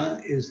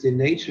the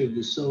nature of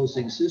the soul's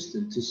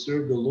existence. To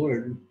serve the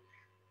Lord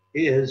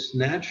is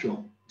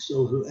natural.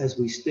 So as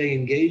we stay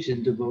engaged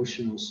in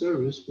devotional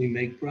service, we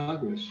make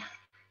progress.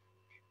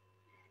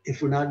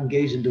 If we're not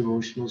engaged in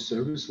devotional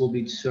service, we'll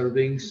be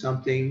serving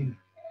something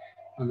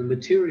on the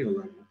material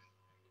level.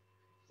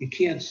 You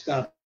can't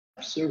stop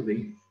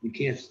serving. You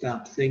can't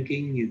stop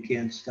thinking. You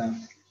can't stop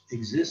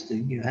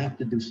existing. You have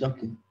to do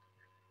something.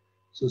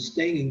 So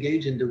staying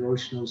engaged in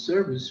devotional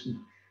service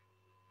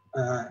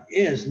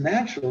is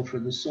natural for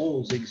the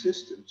soul's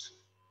existence.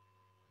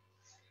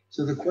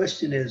 So the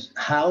question is,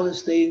 how to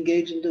stay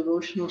engaged in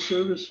devotional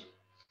service?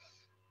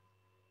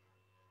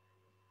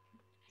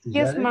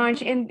 Yes,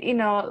 Marge, and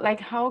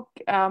how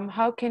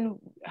can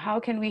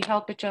we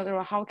help each other,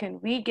 or how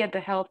can we get the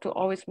help to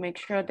always make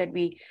sure that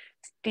we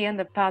stay on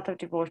the path of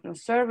devotional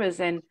service?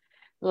 And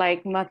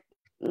like Mother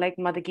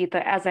Geeta,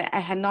 as I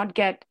had not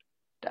get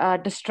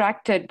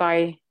distracted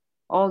by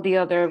all the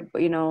other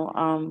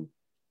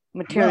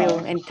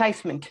material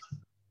enticement.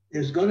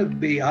 There's going to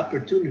be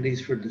opportunities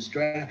for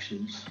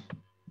distractions.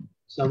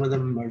 Some of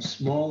them are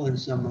small and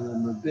some of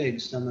them are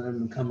big. Some of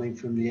them are coming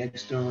from the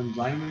external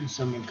environment.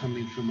 Some are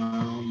coming from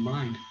our own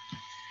mind.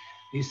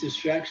 These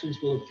distractions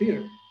will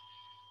appear.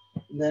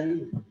 And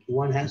then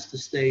one has to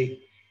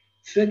stay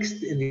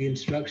fixed in the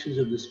instructions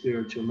of the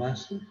spiritual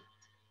master.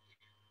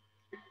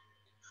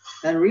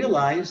 And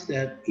realize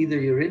that either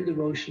you're in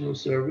devotional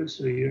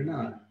service or you're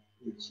not.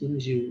 As soon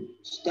as you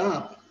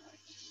stop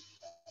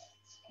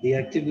the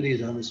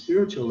activities on the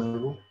spiritual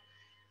level,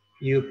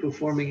 you're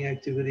performing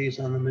activities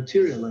on the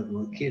material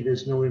level.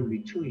 There's no in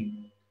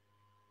between.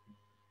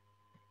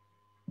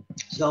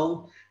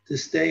 So to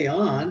stay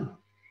on,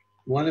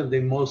 one of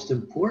the most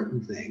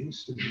important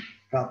things,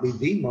 probably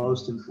the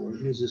most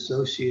important, is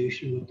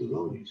association with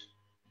devotees,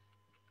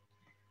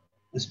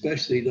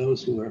 especially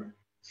those who are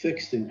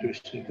fixed in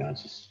Krishna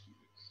consciousness.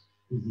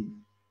 Mm-hmm.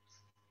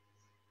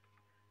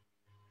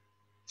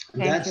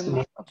 That's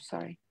the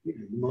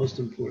most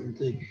important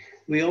thing.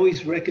 We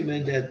always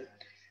recommend that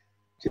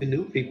to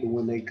new people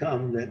when they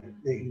come, that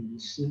they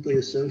simply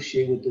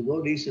associate with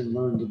devotees and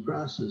learn the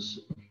process.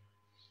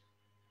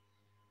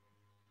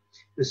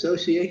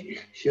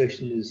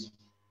 Association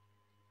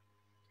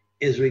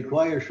is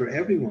required for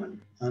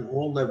everyone on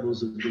all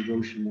levels of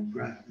devotional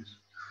practice,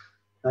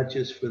 not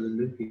just for the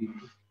new people.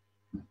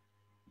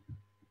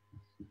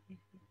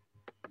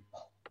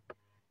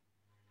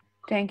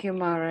 Thank you,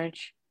 Maharaj.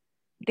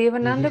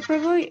 Devananda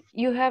Prabhu,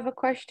 you have a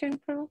question,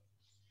 Prabhu?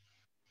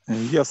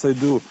 Yes, I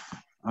do.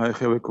 I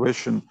have a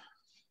question.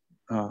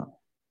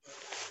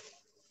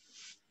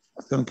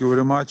 Thank you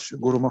very much,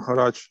 Guru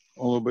Maharaj.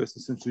 All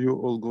obeisance to you,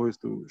 all glories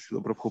to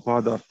Srila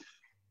Prabhupada.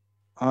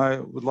 I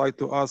would like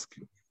to ask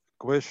a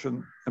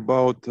question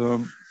about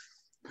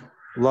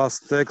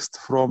last text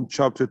from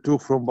chapter 2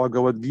 from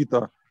Bhagavad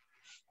Gita.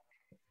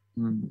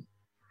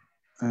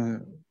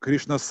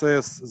 Krishna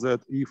says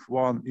that if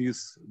one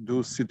is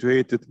thus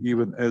situated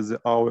even at the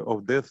hour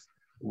of death,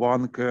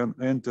 one can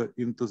enter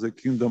into the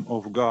kingdom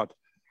of God.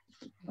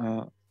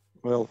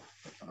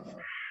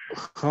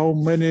 How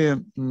many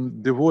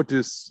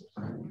devotees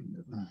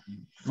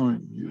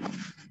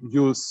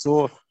you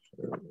saw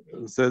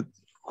that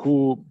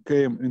who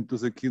came into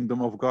the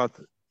kingdom of God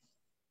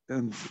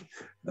and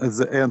at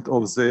the end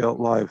of their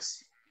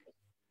lives?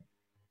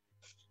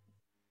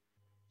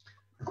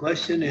 The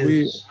question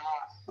is...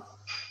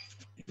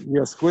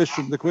 Yes,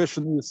 the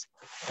question is,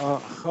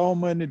 how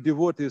many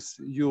devotees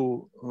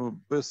you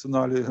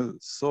personally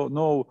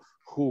know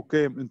who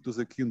came into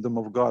the kingdom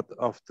of God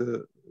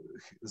after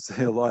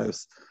their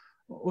lives?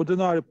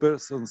 Ordinary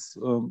persons,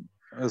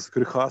 as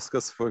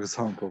grihastas, for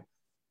example.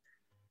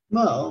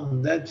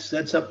 Well, that's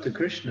up to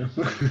Krishna.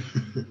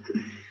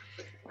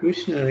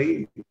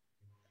 Krishna,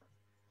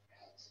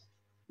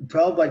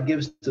 Prabhupada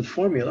gives the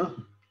formula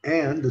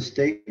and the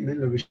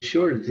statement of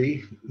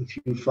surety. If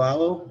you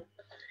follow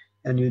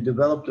and you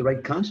develop the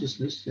right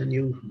consciousness, then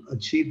you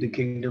achieve the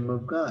kingdom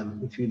of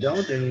God. If you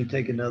don't, then you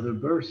take another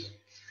birth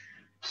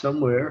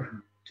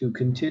somewhere to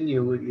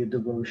continue with your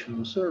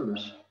devotional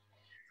service.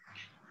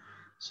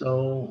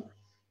 So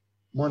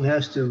one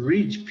has to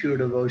reach pure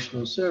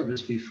devotional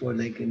service before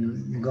they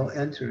can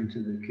enter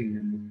into the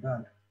kingdom of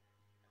God.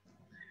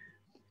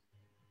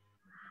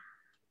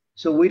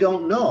 So we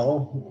don't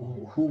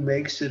know who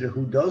makes it or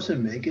who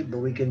doesn't make it, but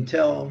we can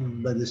tell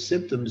by the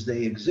symptoms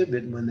they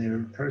exhibit when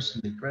they're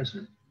personally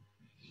present.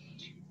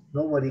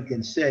 Nobody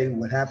can say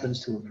what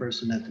happens to a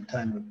person at the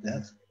time of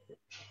death.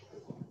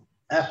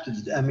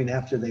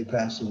 After they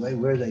pass away,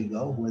 where they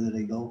go, whether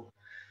they go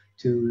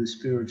to the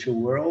spiritual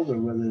world or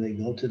whether they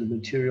go to the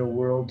material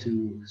world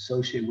to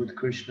associate with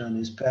Krishna and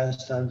his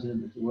pastimes,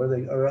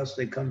 or else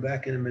they come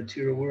back in the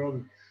material world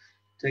and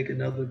take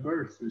another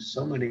birth. There's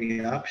so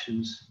many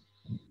options.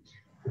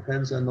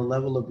 Depends on the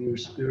level of your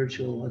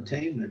spiritual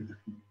attainment.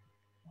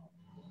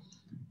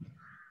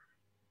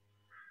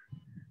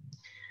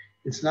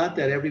 It's not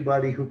that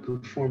everybody who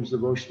performs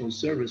devotional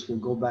service will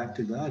go back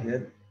to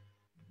Godhead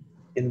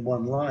in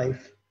one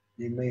life.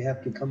 They may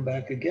have to come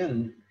back again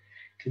and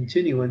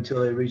continue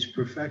until they reach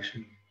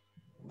perfection.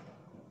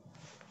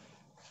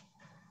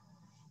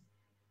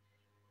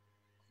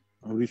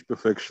 Reach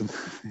perfection.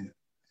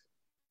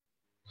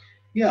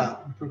 Yeah,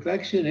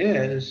 perfection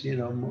is,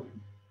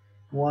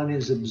 one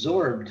is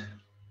absorbed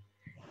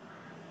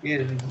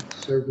in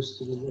service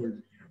to the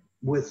Lord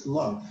with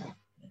love.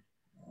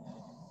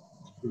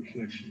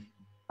 Perfection.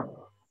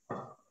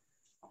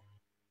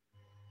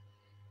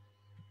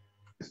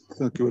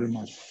 Thank you very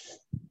much.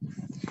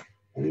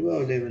 Very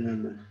well,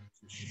 Devananda.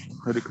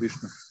 Hare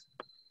Krishna.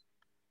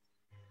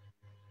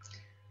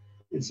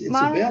 It's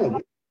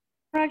available.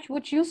 Maharaj,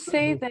 would you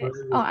say that...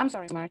 Oh, I'm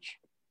sorry, Maharaj.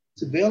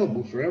 It's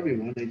available for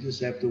everyone. They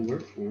just have to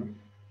work for it.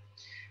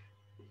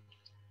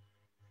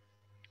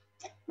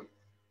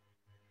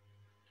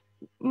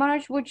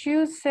 Maharaj, would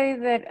you say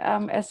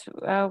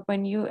that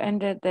when you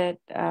ended that,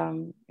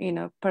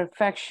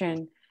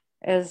 perfection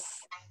is...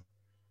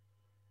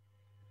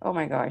 Oh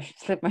my gosh,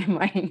 slipped my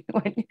mind.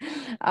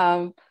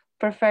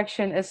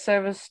 Perfection is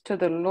service to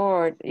the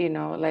Lord,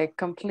 like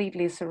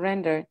completely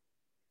surrendered.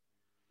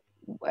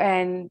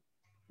 And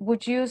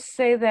would you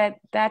say that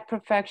that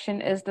perfection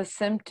is the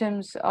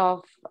symptoms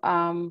of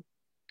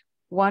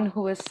one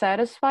who is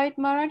satisfied,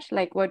 Maharaj,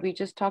 like what we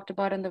just talked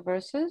about in the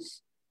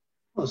verses?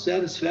 Well,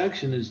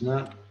 satisfaction is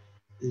not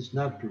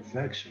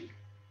perfection.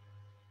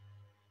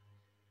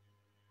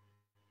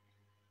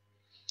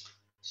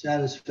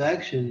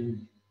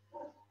 Satisfaction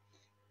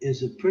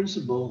is a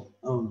principle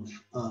of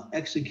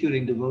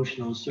executing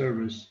devotional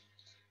service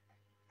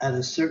at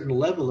a certain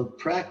level of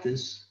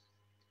practice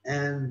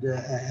and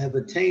have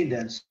attained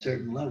that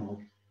certain level.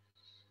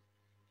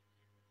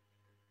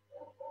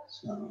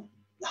 So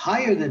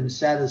higher than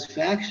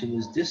satisfaction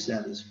is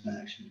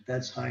dissatisfaction.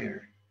 That's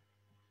higher.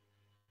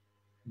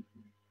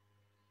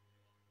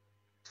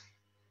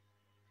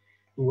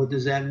 What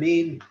does that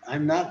mean?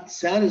 I'm not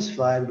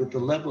satisfied with the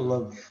level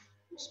of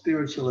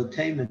spiritual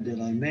attainment that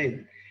I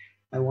made.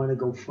 I want to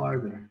go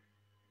farther.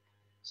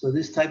 So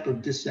this type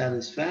of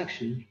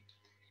dissatisfaction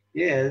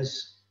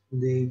is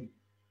the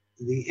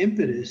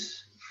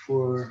impetus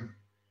for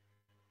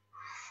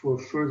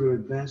further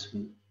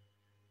advancement.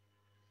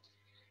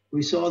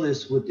 We saw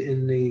this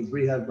in the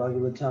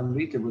Srimad-Bhatavatam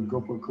with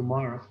Gopal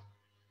Kumara.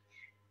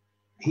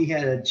 He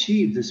had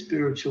achieved the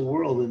spiritual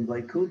world in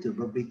Vaikuntha,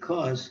 but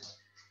because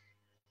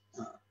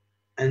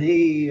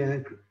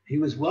he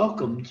was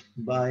welcomed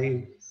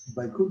by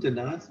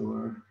Vaikuntanath,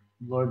 or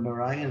Lord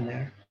Narayan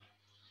there.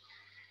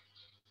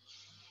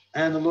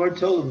 And the Lord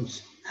told him,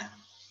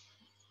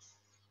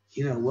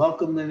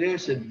 welcomed them there,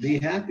 said, be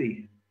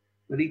happy.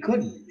 But he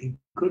couldn't. He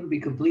couldn't be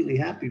completely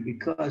happy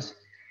because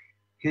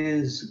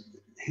his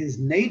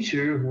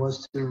nature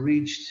was to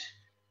reach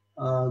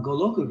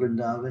Goloka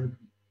Vrindavan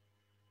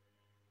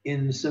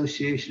in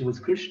association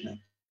with Krishna.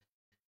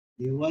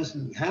 He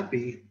wasn't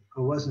happy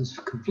or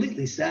wasn't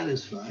completely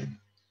satisfied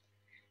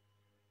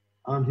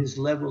on his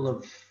level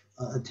of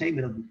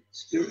attainment of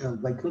spirit of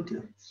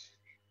Vaikuntha.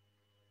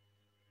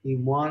 He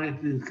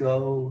wanted to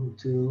go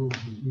to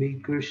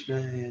meet Krishna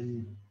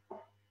in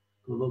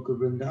Goloka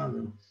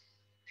Vrindavan.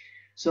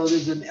 So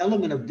there's an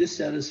element of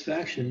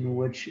dissatisfaction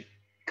which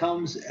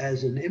comes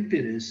as an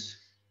impetus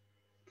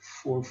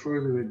for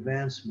further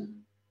advancement.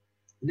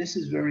 And this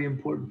is very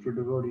important for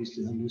devotees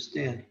to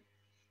understand.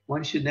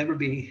 One should never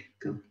be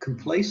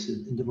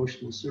complacent in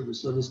devotional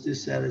service. So this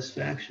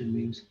dissatisfaction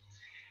means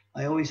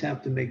I always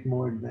have to make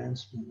more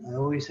advancement. I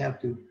always have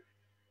to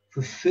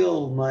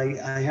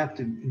I have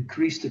to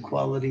increase the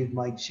quality of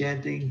my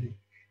chanting,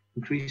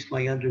 increase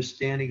my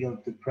understanding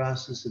of the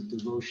process of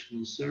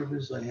devotional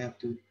service. I have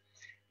to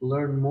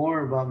learn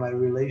more about my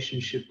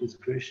relationship with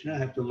Krishna. I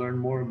have to learn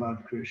more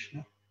about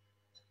Krishna.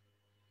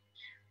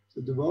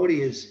 The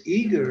devotee is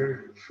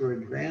eager for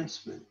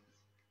advancement.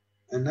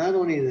 And not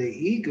only are they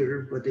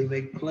eager, but they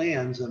make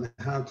plans on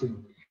how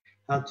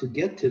to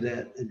get to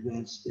that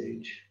advanced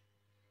stage.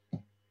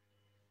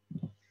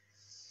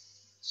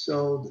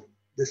 So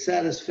the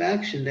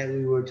satisfaction that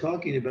we were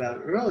talking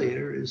about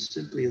earlier is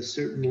simply a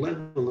certain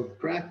level of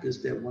practice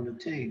that one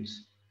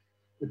attains.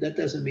 But that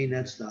doesn't mean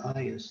that's the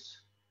highest.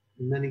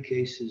 In many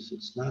cases,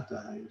 it's not the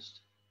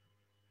highest.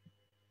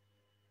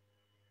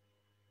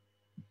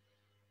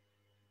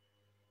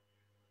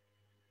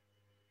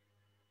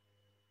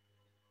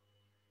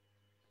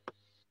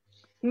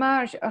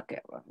 Marge, okay,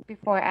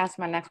 before I ask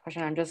my next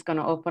question, I'm just going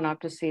to open up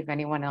to see if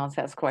anyone else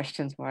has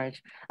questions,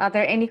 Marge. Are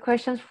there any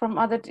questions from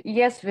other?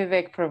 Yes,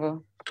 Vivek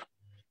Prabhu.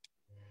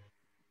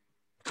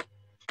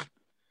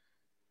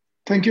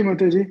 Thank you,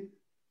 Mataji.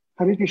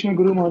 Hare Krishna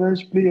Guru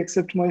Maharaj, please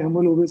accept my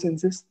humble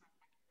obeisances.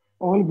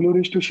 All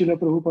glories to Srila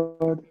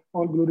Prabhupada.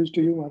 All glories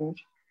to you,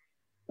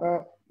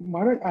 Maharaj.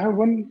 Maharaj, I have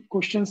one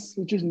question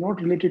which is not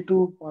related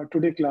to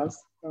today's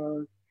class.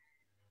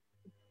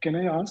 Can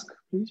I ask,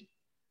 please?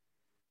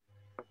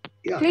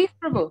 Yeah. Please,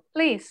 Prabhu,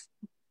 please.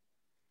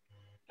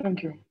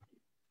 Thank you.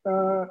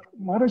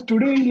 Maharaj,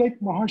 today is like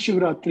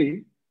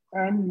Mahashivratri,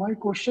 and my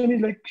question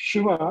is like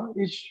Shiva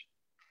is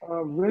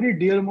very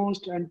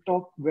dearmost and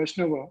top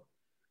Vaishnava,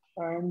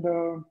 and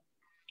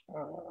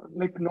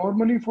like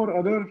normally for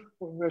other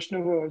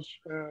Vaishnavas,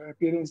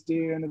 appearance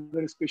day and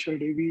other special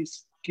day, we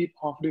keep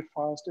half day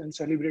fast and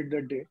celebrate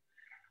that day.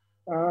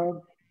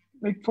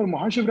 Like for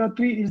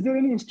Mahashivratri, is there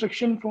any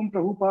instruction from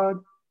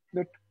Prabhupada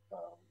that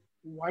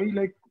why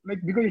like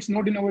because it's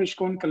not in our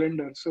ISKCON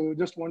calendar, so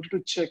just wanted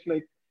to check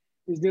like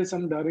is there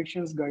some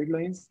directions,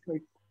 guidelines,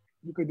 like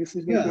because this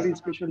is a very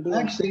special day.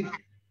 Actually,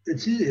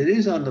 it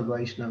is on the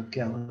Vaishnava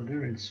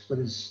calendar. But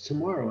it's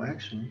tomorrow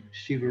actually.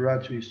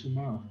 Shivaratri is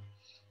tomorrow.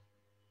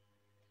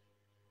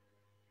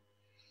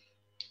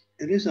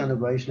 It is on the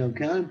Vaishnava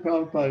calendar.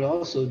 Prabhupada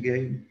also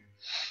gave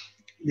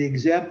the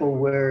example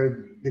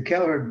where the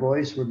cowherd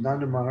boys with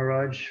Nanda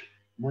Maharaj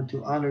went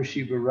to honor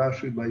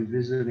Shivaratri by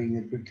visiting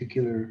a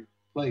particular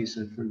place.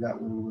 I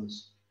forgot what it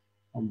was.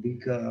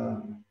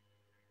 Ambika.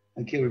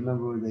 I can't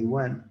remember where they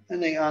went.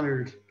 And they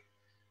honored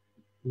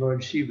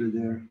Lord Shiva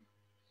there.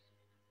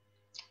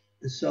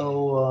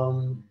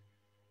 So,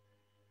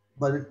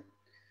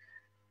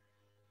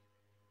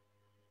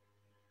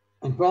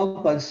 and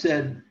Prabhupada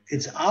said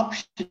it's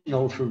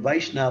optional for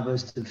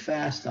Vaishnavas to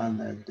fast on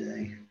that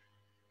day.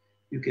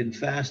 You can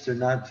fast or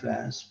not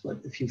fast, but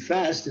if you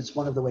fast, it's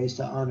one of the ways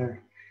to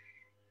honor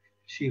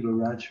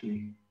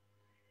Shivaratri.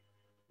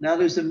 Now,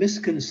 there's a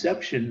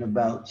misconception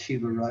about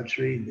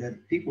Shivaratri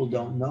that people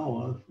don't know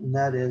of, and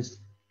that is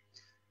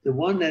the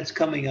one that's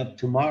coming up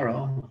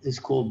tomorrow is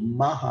called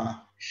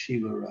Maha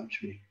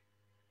Shivaratri,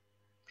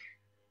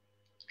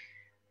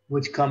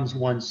 which comes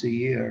once a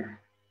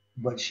year.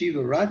 But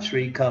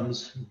Shivaratri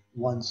comes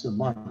once a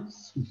month.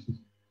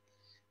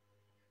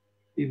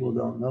 People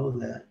don't know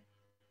that.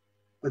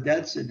 But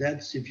that's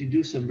if you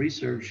do some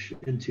research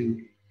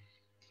into,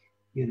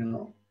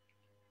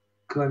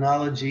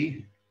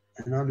 chronology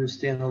and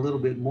understand a little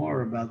bit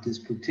more about this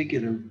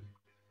particular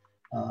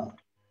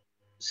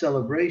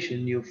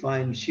celebration, you'll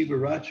find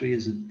Shivaratri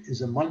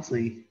is a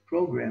monthly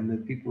program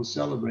that people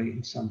celebrate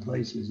in some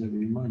places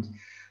every month.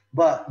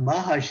 But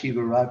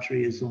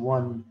Mahashivaratri is the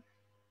one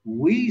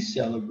we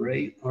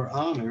celebrate or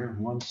honor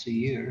once a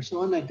year. So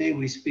on that day,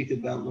 we speak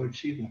about Lord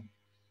Shiva.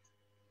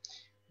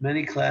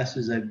 Many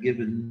classes I've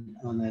given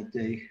on that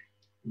day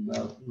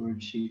about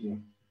Lord Shiva.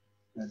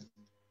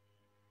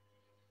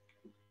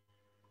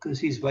 Because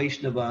he's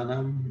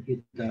Vaishnavanam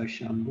Gita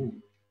Shambhu.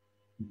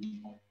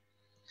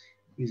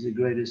 He's the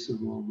greatest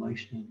of all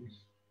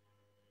Vaishnavas.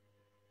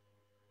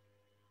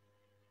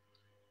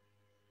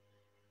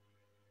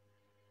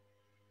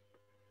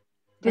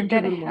 Did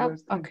that help?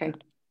 Okay.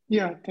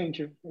 Yeah, thank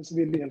you. It's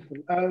really helpful.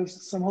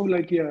 Somehow,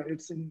 like,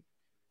 it's in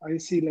I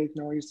see like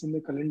now it's in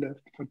the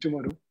calendar for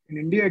tomorrow. In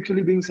India,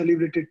 actually being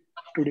celebrated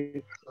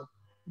today. So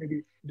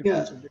maybe Yeah,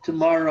 difference of it.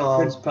 tomorrow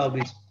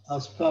But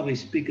I'll probably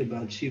speak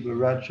about Shiva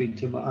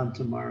Ratri on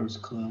tomorrow's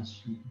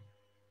class.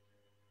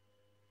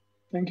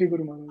 thank you,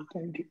 Guru Maharaj.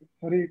 Thank you.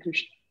 Hare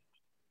Krishna.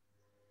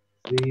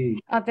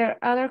 Are there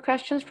other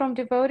questions from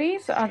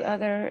devotees?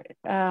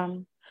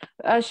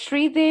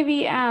 Sri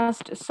Devi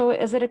asked, so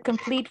is it a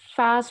complete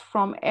fast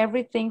from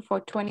everything for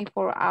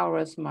 24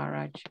 hours,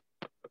 Maharaj?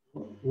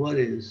 What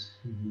is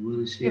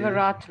she?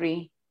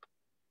 Shivaratri.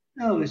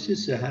 No, it's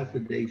just a half a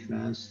day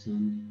fast.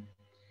 And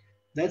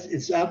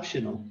it's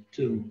optional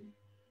too.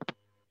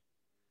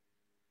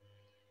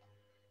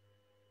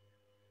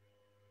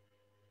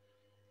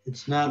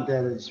 It's not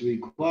that it's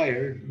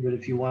required, but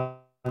if you want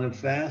to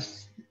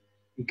fast,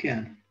 you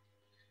can.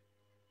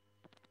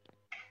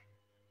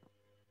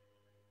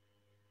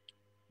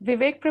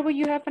 Vivek Prabhu,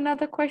 you have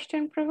another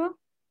question, Prabhu?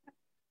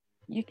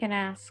 You can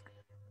ask.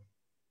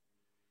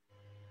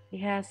 He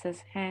has his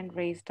hand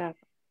raised up.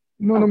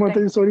 No,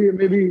 Mataji, sorry,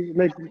 maybe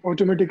like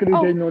automatically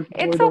they not.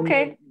 It's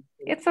okay.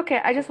 It's okay.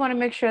 I just want to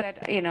make sure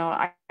that,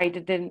 I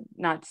did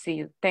not see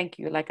you. Thank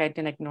you. Like I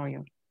didn't ignore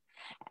you.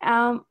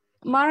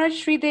 Maharaj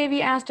Sri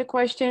Devi asked a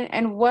question,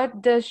 and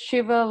what does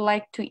Shiva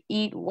like to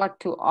eat? What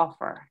to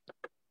offer?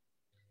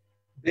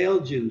 Bale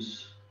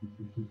juice.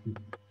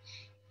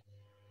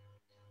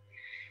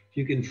 If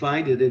you can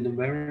find it in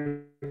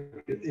America,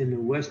 in the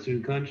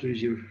Western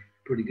countries, you're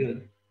pretty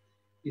good.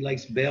 He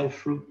likes bale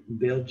fruit,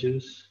 bale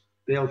juice,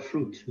 bale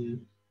fruit.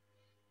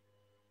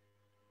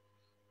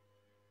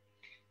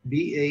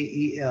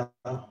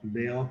 B-A-E-L,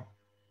 bale.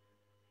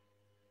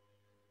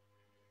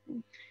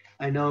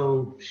 I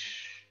know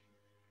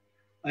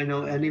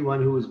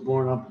anyone who was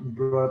brought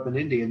up in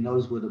India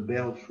knows what a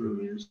bale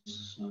fruit is,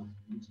 so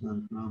it's not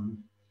a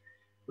problem.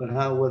 But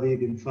whether you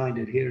can find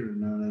it here or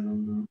not, I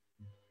don't know.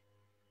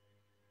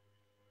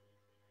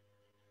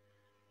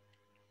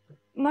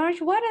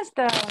 Maharaj, what is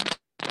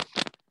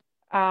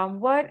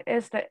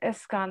the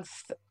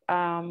ISKCON's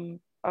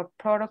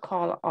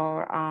protocol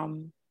or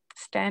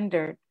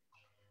standard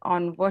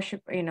on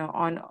worship,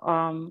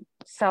 on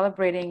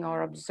celebrating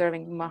or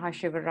observing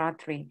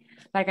Mahashivaratri?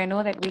 Like I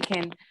know that we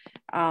can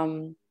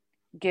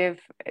give,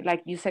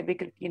 like you said, we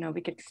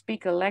could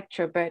speak a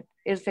lecture, but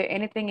is there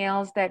anything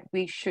else that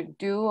we should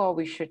do or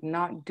we should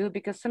not do?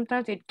 Because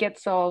sometimes it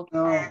gets all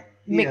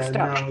mixed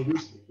up.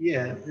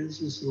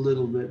 This is a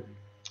little bit.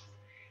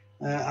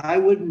 I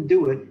wouldn't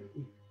do it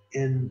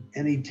in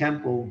any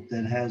temple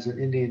that has an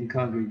Indian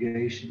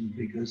congregation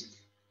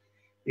because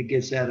it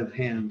gets out of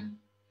hand.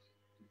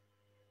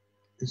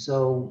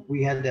 So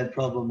we had that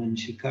problem in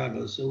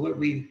Chicago. So what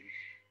we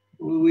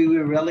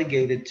were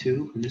relegated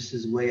to, and this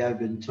is the way I've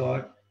been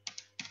taught,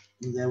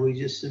 that we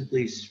just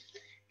simply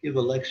give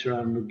a lecture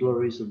on the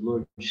glories of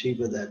Lord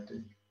Shiva that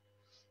day.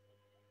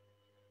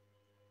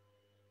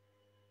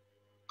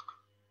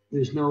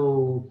 There's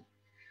no,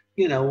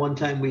 one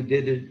time we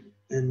did it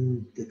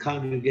and the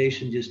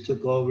congregation just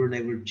took over and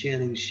they were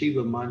chanting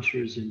Shiva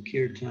mantras and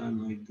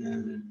kirtan like that.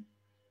 And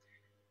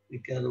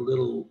it got a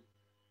little,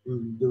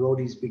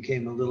 devotees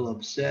became a little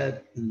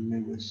upset and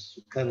it was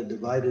kind of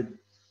divided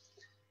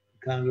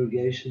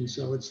congregation.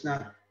 So it's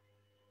not,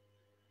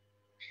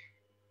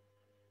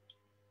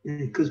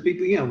 because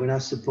people, we're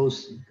not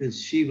supposed to,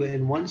 because Shiva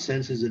in one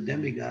sense is a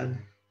demigod.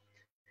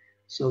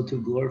 So to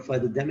glorify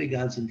the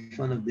demigods in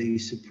front of the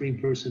Supreme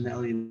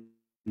Personality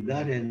of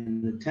Godhead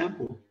in the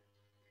temple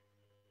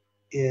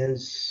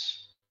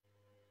is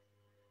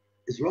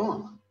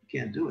wrong. You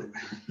can't do it.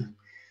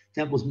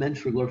 Temple's meant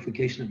for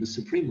glorification of the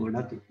Supreme Lord,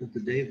 not the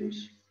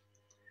Devas.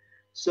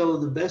 So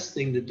the best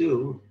thing to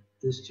do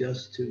is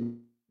just to,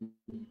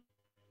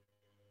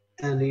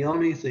 and the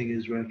only thing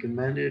is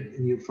recommended,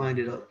 and you find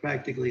it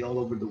practically all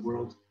over the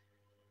world,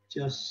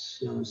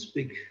 just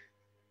speak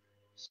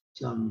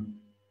some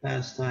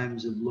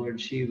pastimes of Lord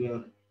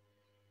Shiva,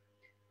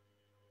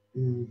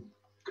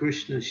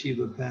 Krishna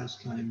Shiva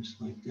pastimes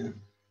like that.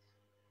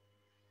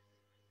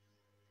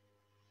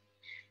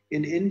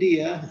 In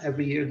India,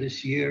 every year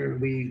this year,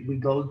 we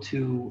go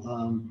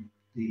to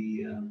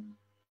the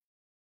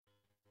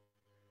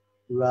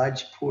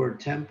Rajpur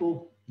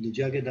temple, the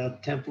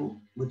Jagannath temple,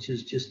 which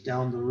is just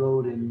down the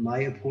road in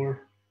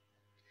Mayapur.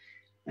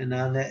 And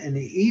in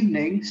the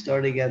evening,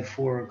 starting at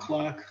 4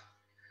 o'clock,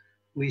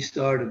 we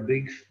start a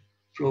big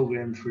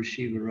program for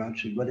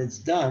Shivaratri, but it's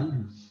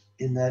done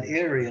in that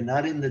area,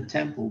 not in the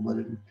temple,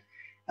 but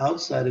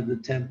outside of the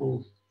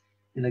temple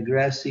in a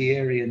grassy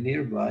area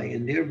nearby.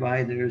 And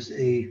nearby there is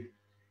a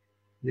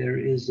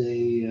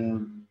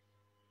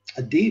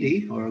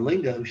deity or a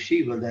linga of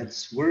Shiva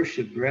that's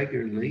worshipped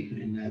regularly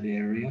in that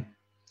area.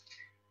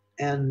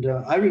 And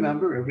I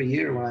remember every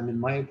year when I'm in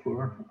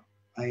Mayapur,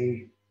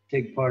 I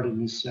take part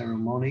in this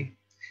ceremony.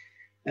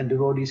 And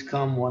devotees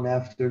come one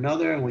after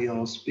another, and we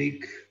all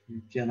speak.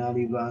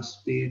 Janani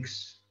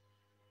speaks.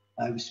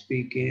 I'm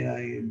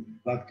speaking.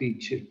 Bhakti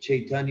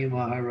Chaitanya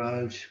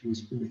Maharaj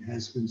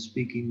has been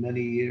speaking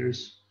many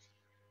years.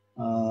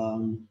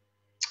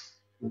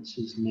 What's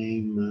his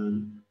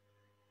name?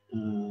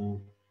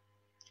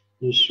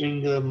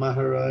 Nrsinga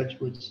Maharaj,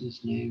 what's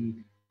his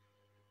name?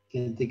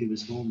 Can't think of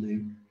his whole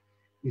name.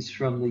 He's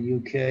from the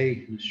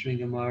UK,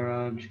 Nrsinga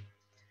Maharaj.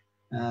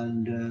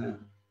 And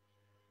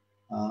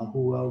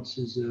who else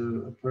is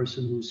a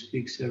person who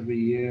speaks every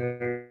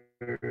year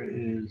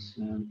is,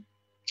 can't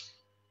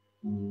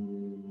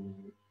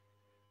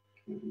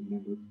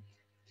remember.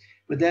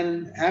 But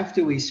then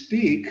after we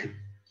speak,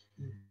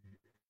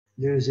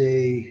 there is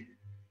a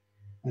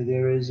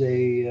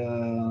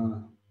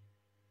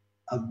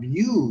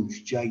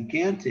huge,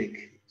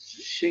 gigantic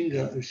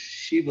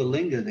Shiva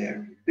Linga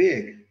there,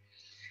 big.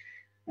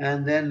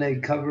 And then they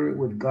cover it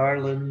with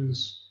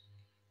garlands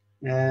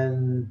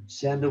and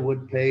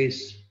sandalwood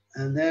paste.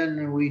 And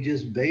then we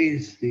just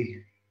bathe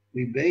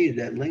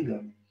that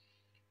linga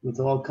with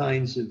all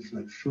kinds of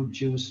like fruit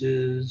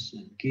juices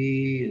and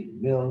ghee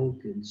and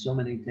milk and so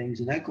many things.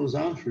 And that goes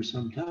on for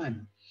some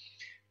time.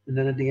 And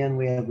then at the end,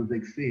 we have a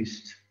big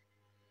feast.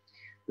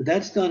 But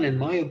that's done in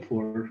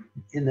Mayapur,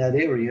 in that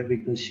area,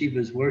 because Shiva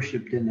is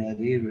worshipped in that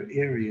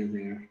area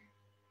there.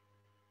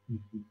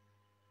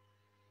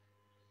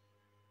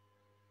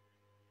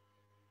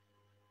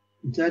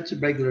 That's a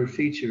regular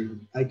feature.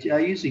 I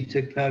usually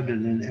take part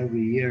in it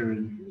every year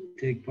and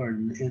take part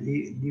in, and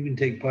even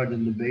take part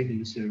in the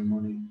bathing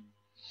ceremony.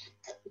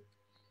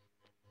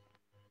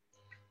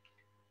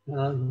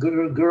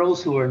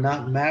 Girls who are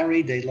not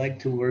married, they like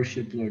to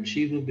worship Lord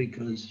Shiva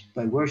because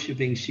by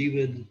worshiping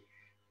Shiva,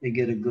 they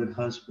get a good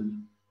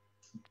husband.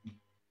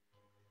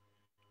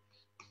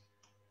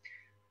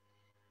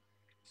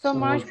 So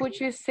Marsh, would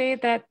you say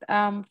that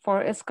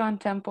for ISKCON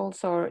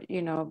temples or,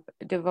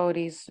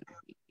 devotees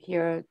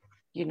here,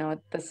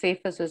 the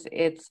safest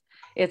is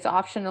it's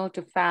optional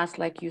to fast,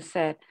 like you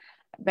said,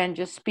 then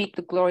just speak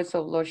the glories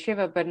of Lord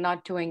Shiva, but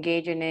not to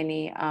engage in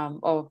any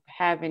or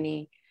have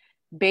any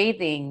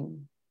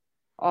bathing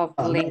of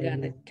the linga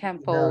in the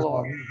temple.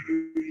 Or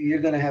you're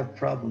going to have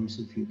problems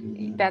if you do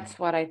that. That's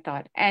what I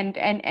thought. And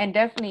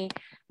definitely,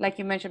 like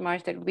you mentioned,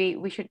 Marsh, that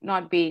we should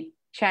not be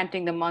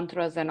chanting the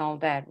mantras and all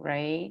that,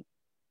 right?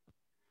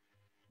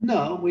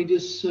 No, we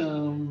just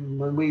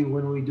when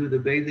we do the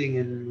bathing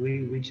and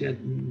we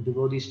chant,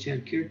 devotees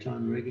chant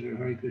kirtan, regular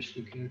Hare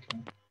Krishna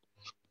kirtan.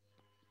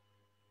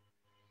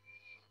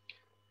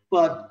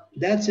 But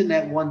that's in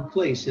that one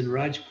place in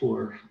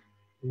Rajpur,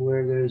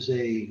 where there's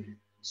a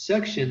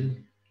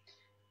section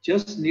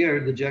just near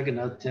the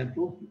Jagannath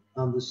temple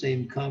on the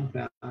same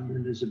compound,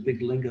 and there's a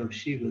big linga of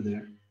Shiva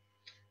there,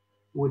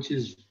 which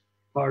is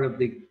part of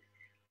the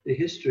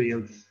history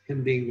of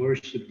him being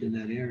worshipped in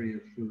that area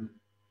for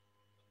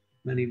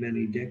many,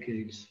 many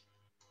decades.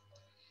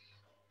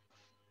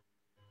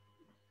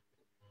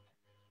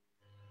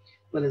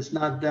 But it's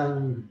not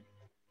done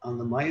on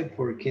the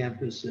Mayapur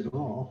campus at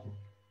all,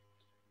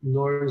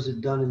 nor is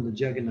it done in the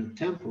Jagannath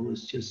temple.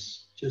 It's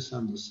just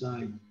on the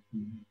side.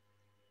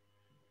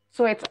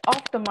 So it's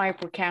off the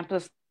Mayapur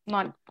campus,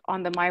 not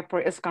on the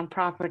Mayapur ISKCON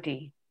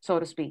property, so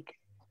to speak.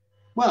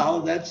 Well,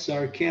 that's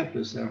our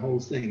campus, our whole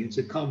thing. It's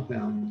a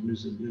compound.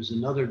 There's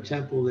another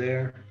temple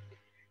there.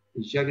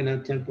 There's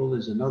Jagannath temple,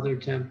 there's another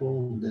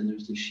temple, then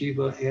there's the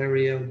Shiva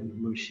area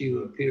where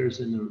Shiva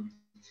appears in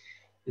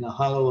a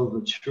hollow of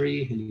a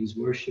tree and he's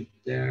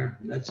worshipped there.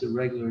 That's a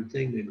regular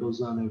thing that goes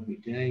on every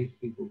day.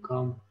 People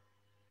come.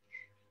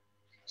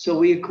 So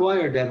we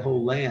acquired that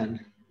whole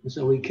land. And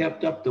so we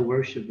kept up the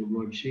worship of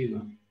Lord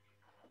Shiva.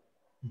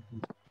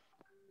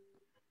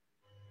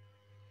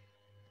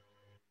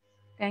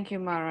 Thank you,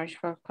 Maharaj,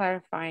 for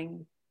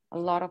clarifying a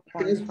lot of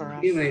points for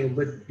us.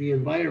 But the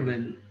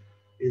environment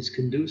is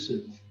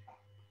conducive.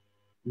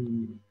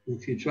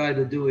 If you try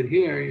to do it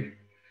here,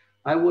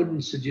 I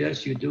wouldn't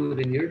suggest you do it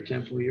in your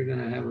temple. You're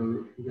gonna have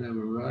a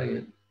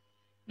riot.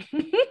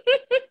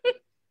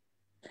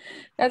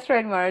 That's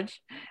right,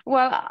 Marge.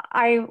 Well,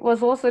 I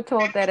was also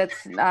told that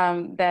it's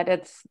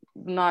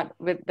not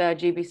with the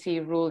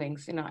GBC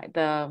rulings.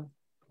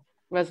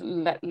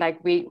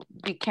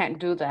 We can't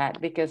do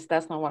that because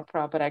that's not what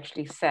Prabhupada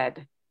actually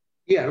said.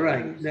 Yeah,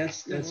 right.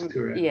 That's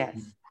correct. Yes.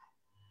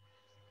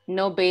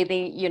 No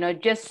bathing,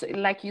 just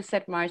like you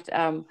said, Marge,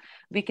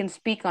 we can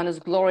speak on his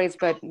glories,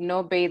 but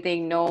no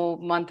bathing, no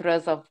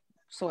mantras of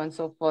so and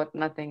so forth,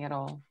 nothing at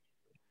all.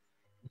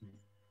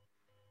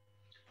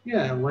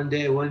 Yeah,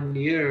 one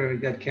year I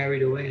got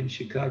carried away in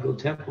Chicago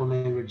temple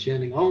and they were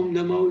chanting Om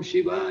Namo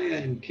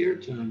Shivaya and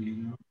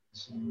Kirtan,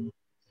 So it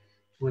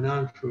went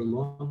on for a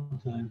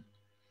long time.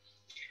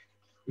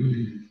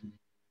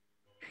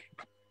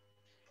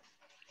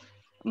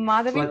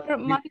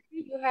 Madhavi,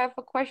 you have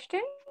a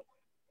question?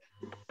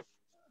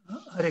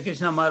 Hare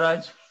Krishna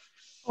Maharaj.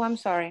 Oh, I'm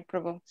sorry,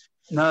 Prabhu.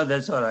 No,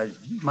 that's all right.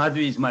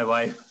 Madhvi is my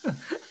wife.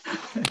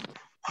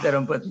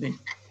 Dharampatni.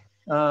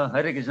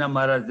 Hare Krishna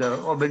Maharaj,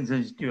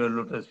 obeisance to your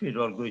lotus feet,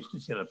 all goes to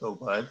Srila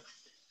Prabhupada.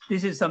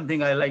 This is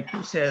something I like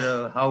to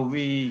share, how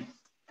we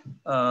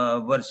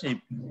worship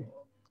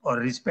or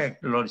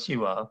respect Lord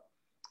Shiva.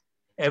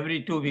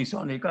 Every 2 weeks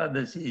on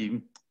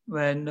Ekadashi,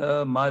 when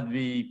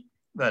Madhvi,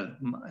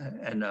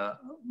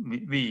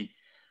 we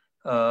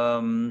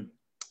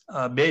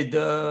bathe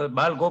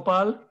Bal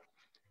Gopal,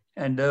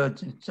 And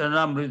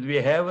Charanamrit we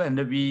have, and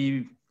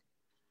we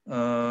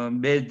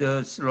bathe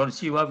the Lord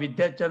Shiva with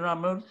that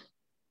Charanamrit.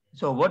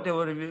 So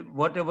whatever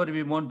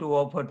we want to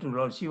offer to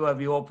Lord Shiva,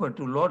 we offer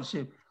to Lord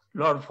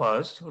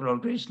first,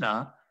 Lord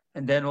Krishna,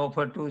 and then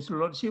offer to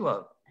Lord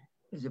Shiva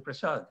as a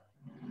prasad.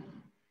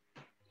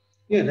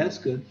 Yeah, that's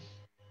good.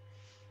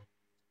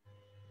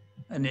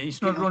 And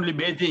it's not only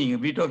bathing,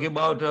 we talk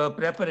about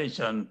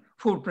preparation,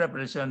 food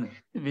preparation,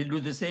 we do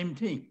the same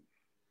thing.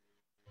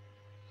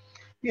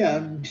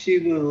 Yeah,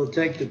 Shiva will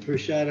take the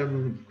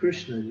prasadam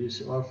Krishna,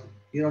 just offer.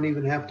 You don't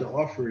even have to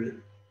offer it.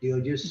 You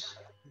just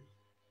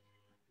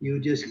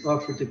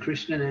offer it to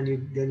Krishna,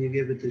 and then you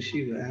give it to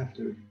Shiva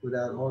after,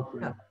 without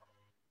offering.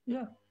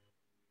 Yeah.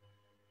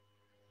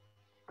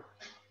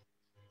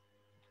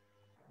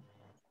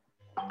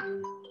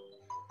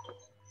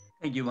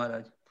 Thank you,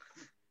 Maharaj.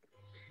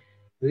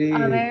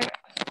 Are there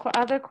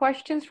other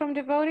questions from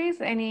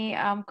devotees? Any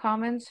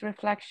comments,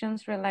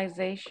 reflections,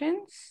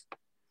 realizations?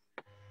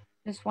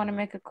 Just want to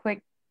make a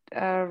quick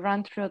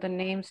run through the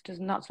names,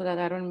 so that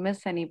I don't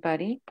miss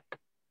anybody.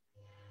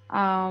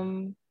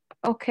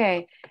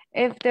 Okay,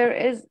 if there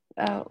is,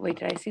 wait,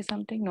 did I see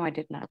something? No, I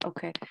did not.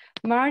 Okay,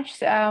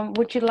 Maharaj,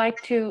 would you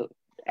like to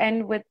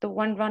end with the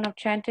one run of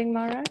chanting,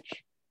 Maharaj?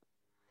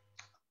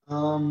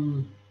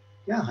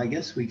 Yeah, I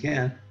guess we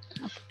can.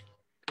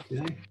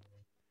 Okay.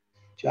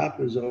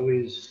 Japa is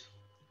always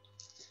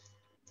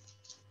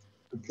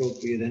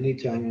appropriate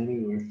anytime,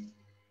 anywhere.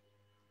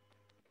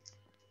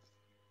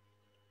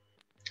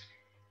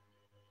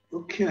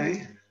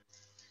 Okay,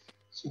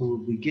 so we'll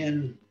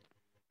begin.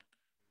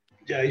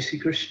 Jai Sri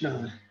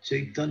Krishna,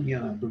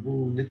 Chaitanya,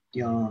 Prabhu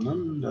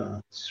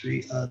Nityananda,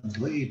 Sri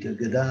Advaita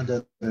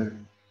Gadadhar,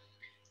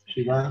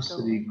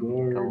 Srivasadi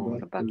Gaur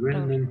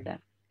Bhaktivinoda.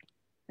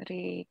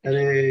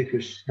 Hare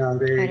Krishna,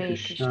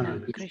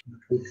 Krishna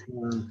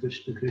Krishna,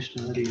 Krishna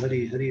Krishna, Hare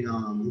Hare, Hare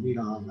Ram,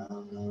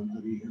 Ram Ram,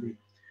 Hare Hare.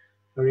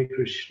 Hare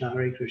Krishna,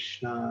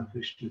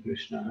 Krishna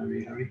Krishna,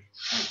 Hare Hare.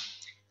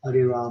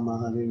 Hare Rama,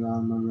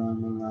 Rama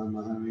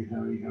Rama, Hare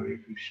Hare, Hare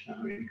Krishna,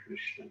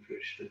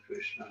 Krishna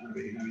Krishna,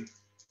 Hare Hare.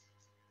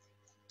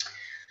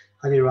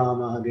 Hare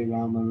Rama,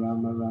 Rama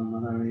Rama,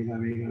 Hare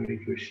Hare, Hare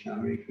Krishna,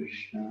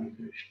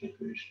 Krishna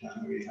Krishna,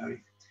 Hare Hare.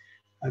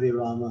 Hare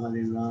Rama,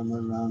 Rama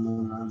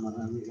Rama,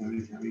 Hare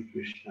Hare, Hare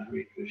Krishna,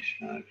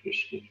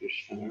 Krishna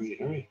Krishna, Hare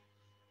Hare.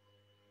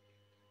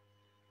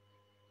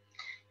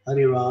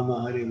 Hare Rama,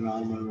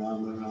 Rama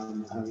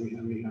Rama, Hare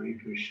Hare, Hare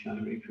Krishna,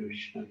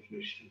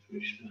 Krishna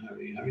Krishna,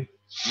 Hare Hare.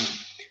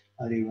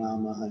 Hare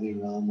Rama,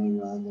 Rama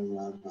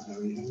Rama,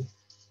 Hare Hare.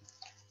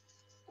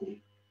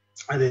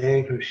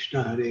 Hare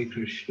Krishna,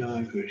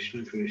 Krishna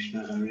Krishna,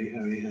 Hare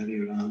Hare, Hare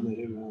Rama,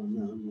 Hare Hare,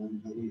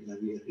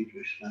 Hare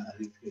Krishna,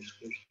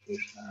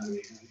 Krishna,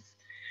 Hare Hare.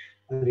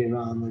 Hare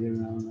Rama, Hare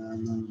Hare,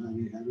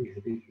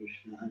 Hare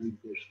Krishna,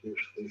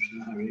 Krishna,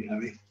 Hare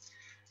Hare.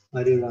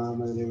 Hare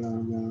Rama, Hare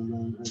Hare,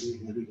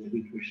 Hare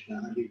Krishna,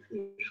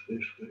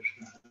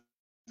 Krishna, Hare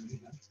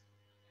Hare.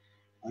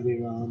 Hare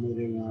Rama,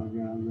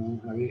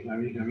 Hare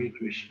Hare, Hare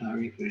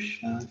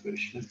Krishna,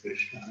 Krishna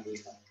Krishna, Hare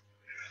Hare.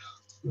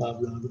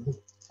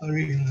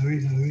 Hare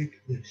Hare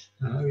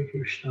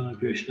Krishna,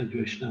 Krishna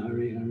Krishna,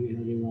 Hare Hare,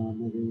 Hare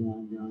Rama, Hare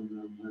Hare,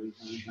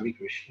 Hare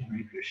Krishna,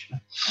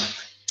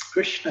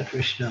 Krishna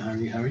Krishna,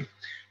 Hare Hare.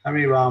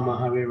 Hare Rama, Rama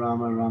Hare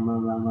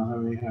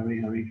Hare,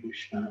 Hare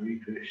Krishna,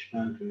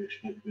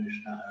 Krishna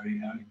Krishna, Hare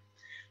Hare.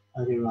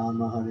 Hare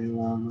Rama,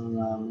 Rama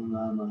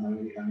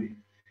Hare Hare.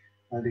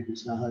 Hare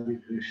Krishna,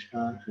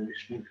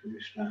 Krishna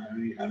Krishna,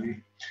 Hare Hare.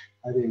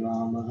 Hare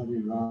Rama,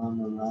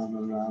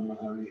 Rama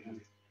Hare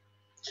Hare.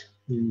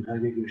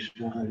 Hare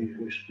Krishna,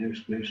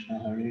 Krishna,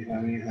 Hare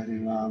Hare, Hare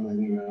Rama,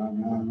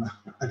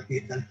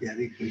 Hare Hare,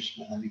 Hare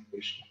Krishna,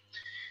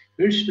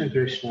 Krishna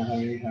Krishna,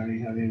 Hare Hare,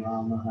 Hare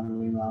Rama,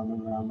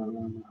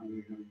 Rama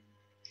Hare Hare.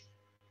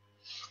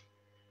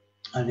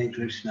 Hare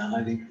Krishna,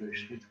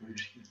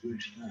 Krishna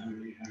Krishna,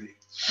 Hare Hare.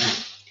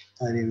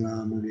 Hare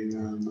Rama, Hare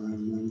Hare,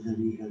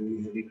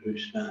 Hare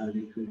Krishna,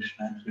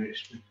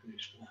 Krishna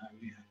Krishna,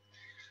 Hare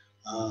Hare.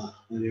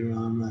 Hare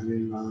Rama,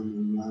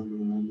 Rama,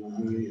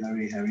 Hare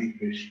Hare, Hare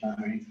Krishna,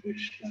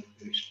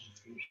 Krishna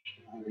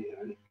Krishna, Hare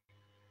Hare.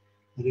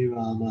 Hare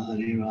Rama,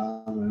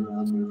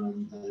 Rama,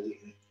 Hare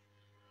Hare.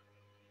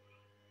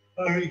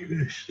 Hare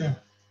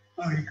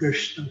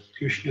Krishna,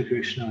 Krishna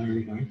Krishna,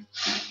 Hare Hare.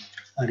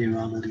 Hare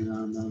Rama, Hare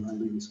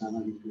Krishna,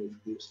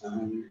 Krishna,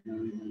 Hare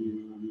Hare, Hare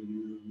Rama,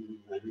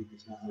 Hare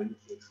Krishna,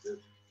 Krishna.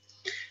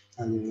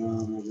 Hare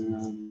Rama,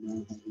 Hare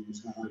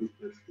Krishna,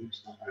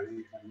 Krishna,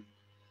 Hare Hare.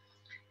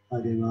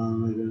 Hare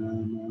Rama,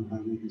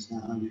 Hare Krishna,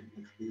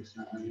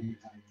 Krishna, Hare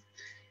Hare.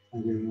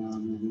 Hare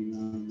Rama,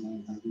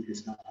 Hare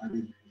Krishna,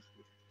 Krishna.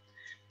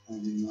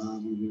 Hare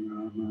Rama,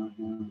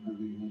 Hare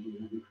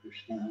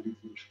Krishna, Krishna, Hare.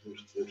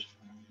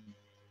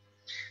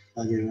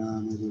 Hare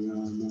Rama,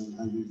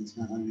 Hare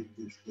Krishna,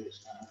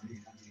 Krishna, Hare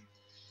Hare.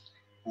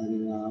 Hare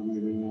Rama,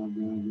 Hare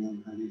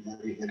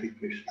Hare, Hare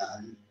Krishna,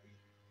 Hare.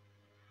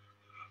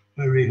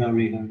 Hare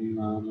Rama,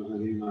 Rama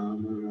Hare Hare.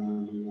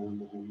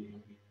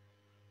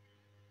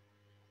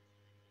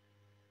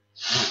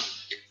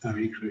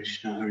 Hare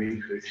Krishna,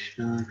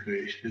 Krishna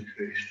Krishna,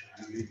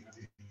 Hare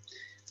Hare.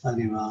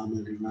 Hare Rama,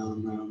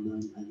 Ram,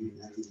 Hare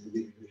Hare, Hare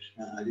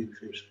Krishna,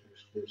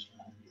 Krishna,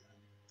 Hare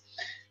Hare.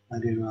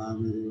 Hare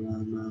Rama,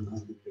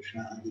 Hare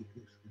Krishna,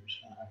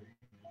 Krishna, Hare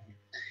Hare.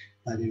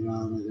 Hare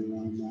Rama, Hare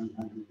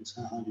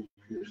Krishna,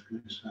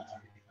 Krishna,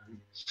 Hare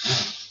Hare.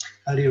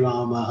 Hare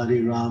Rama,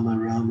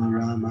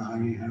 Rama,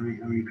 Hare Hare,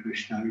 Hare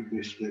Krishna,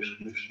 Krishna,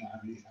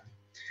 Hare Hare.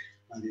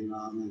 Hare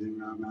Rama, Hare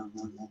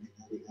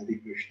Hare, Hare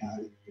Krishna,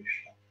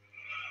 Krishna.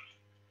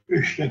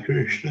 Krishna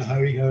Krishna,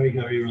 Hare Hare,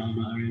 Hare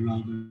Rama,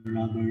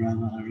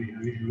 Rama, Hare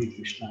Hare, Hare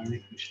Krishna,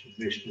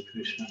 Krishna,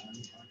 Krishna,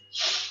 Hare Hare.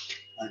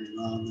 Hare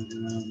Rama, Hare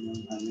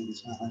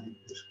Krishna, Hare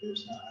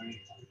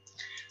Hare.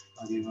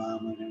 Hare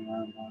Rama,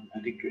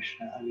 Hare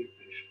Krishna,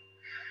 Krishna.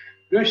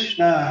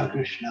 Krishna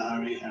Krishna,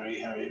 Hare Hare,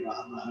 Hare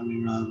Rama,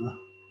 Rama,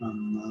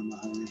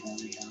 Hare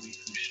Hare, Hare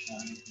Krishna,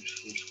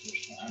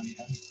 Krishna, Hare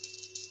Hare.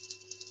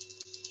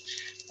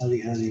 Hare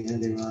Hare,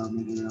 Hare Rama,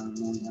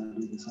 Hare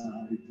Krishna,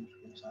 Hare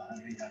Krishna,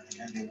 Hare Hare,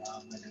 Hare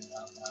Rama,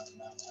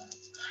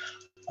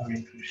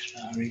 Hare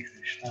Krishna,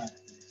 Krishna.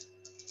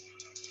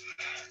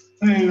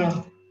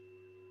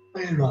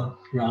 Hare Ram,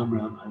 Ram,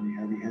 Hare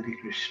Hare, Hare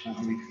Krishna,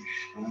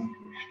 Krishna,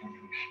 Krishna,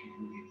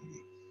 Hare Hare.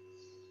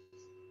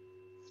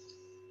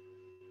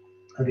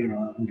 Hare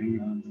Ram, Hare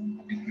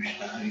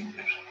Krishna,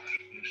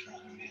 Krishna,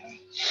 Hare Hare.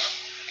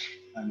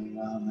 Hare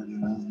Ram,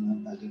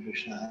 Hare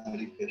Krishna,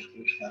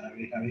 Krishna,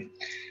 Hare Hare.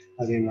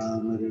 Hare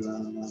Ram, Hare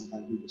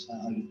Krishna,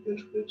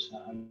 Krishna,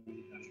 Hare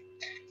Hare.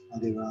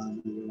 Hare Ram,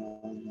 Hare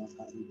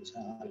Krishna,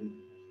 Krishna, Hare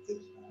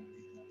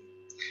Hare.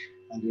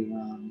 Hare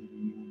Ram,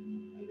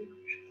 Hare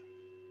Krishna.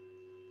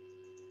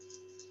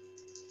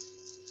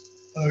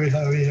 Hare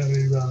Hare,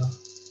 Hare Ram,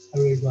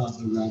 Hare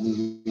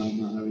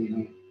Rama, Hare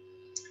Hare.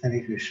 Hare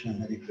Krishna,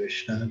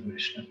 Krishna,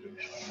 Krishna,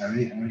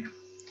 Hare Hare.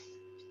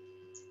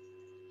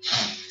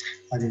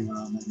 Hare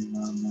Ram, Hare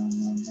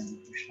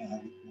Krishna, Krishna,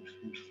 Hare Hare.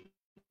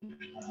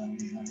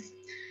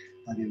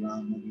 Hare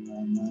Ram, Hare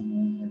Hare,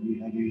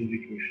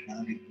 Krishna,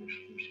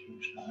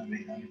 Krishna, Hare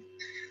Hare.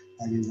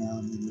 Hare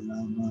Ram, Hare Krishna,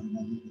 Krishna,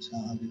 Hare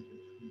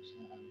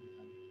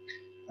Hare.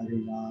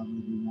 Hare Ram,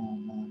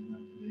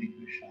 Hare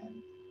Krishna,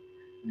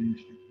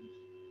 Krishna,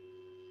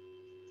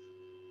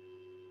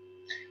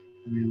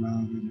 Hare Ram, Hare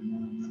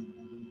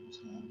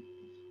Krishna,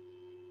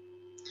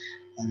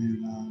 Hare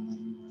Ram,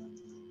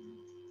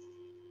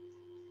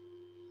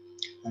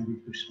 Hare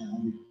Krishna,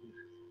 Hare Krishna.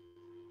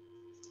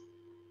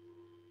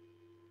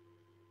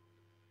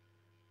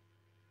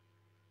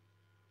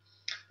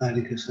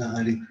 Hare Krishna,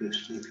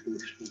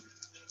 Krishna,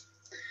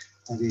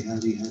 Hare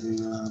Hare, Hare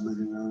Ram,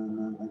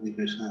 Hare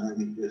Krishna,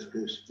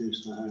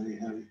 Krishna, Hare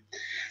Hare.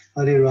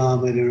 Hare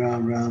Ram,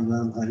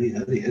 Ram, Hare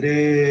Hare,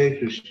 Hare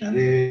Krishna,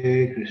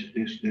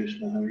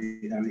 Krishna,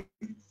 Hare Hare.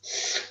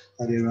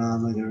 Hare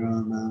Ram, Hare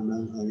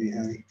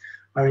Hare.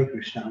 Hare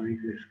Krishna,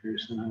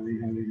 Krishna, Hare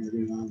Hare.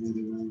 Hare Ram,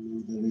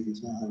 Hare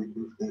Krishna,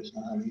 Krishna,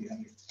 Hare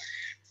Hare.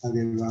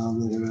 Hare Ram,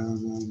 Hare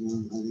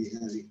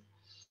Hare.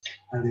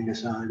 Hare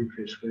Krishna,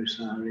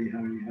 Krishna, Hare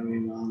Hare. Hare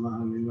Ram,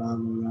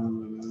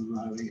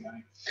 Hare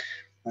Hare.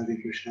 Hare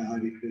Krishna,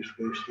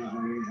 Krishna,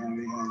 Hare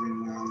Hare. Hare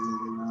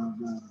Ram,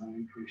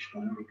 Hare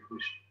Krishna,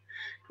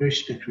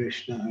 Krishna,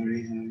 Krishna, Hare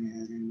Hare.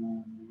 Hare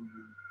Ram.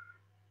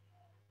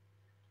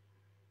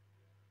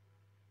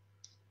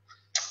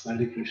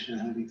 Hare Krishna,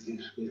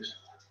 Krishna.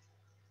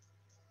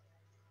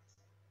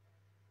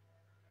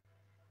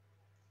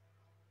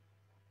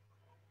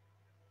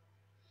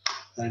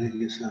 Hare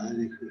Krishna,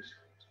 Krishna.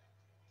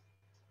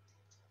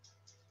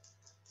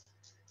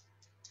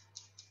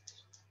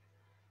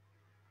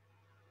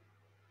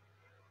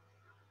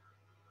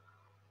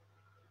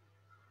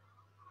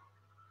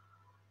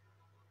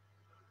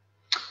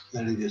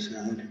 Hare Krishna,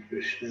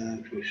 Krishna,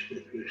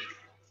 Krishna.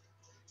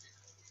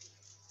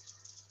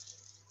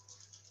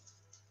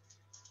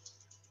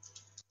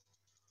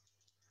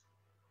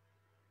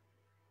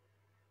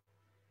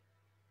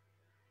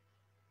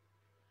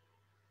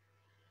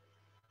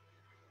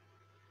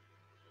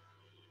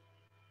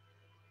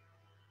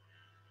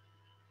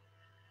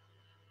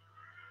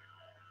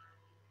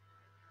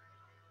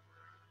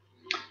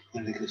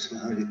 Hare Krishna,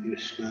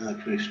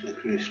 Krishna,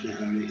 Krishna,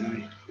 Hare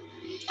Hare.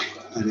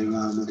 Hare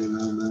Ram, Hare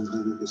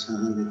Krishna,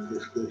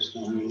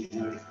 Krishna, Hare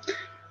Hare.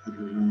 Hare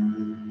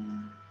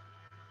Ram.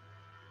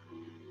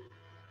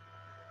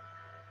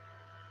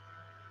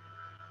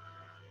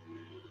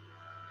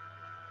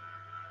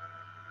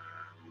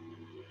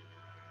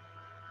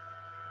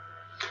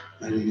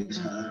 Hare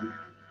Krishna,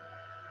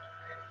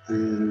 Hare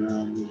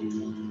Ram, Hare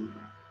Ram.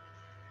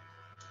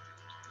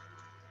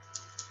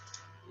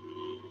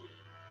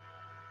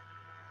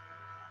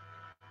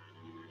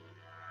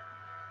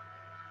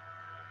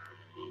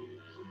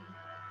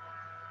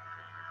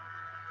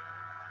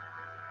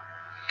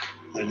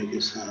 Hare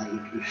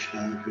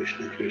Krishna,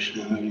 Krishna,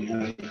 Krishna, Hare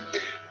Hare.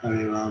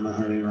 Hare Rama, Rama,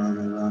 Hare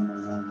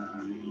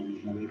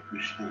Hare. Hare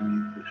Krishna,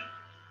 Krishna.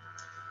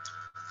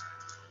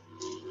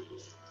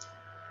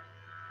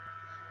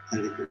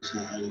 Hare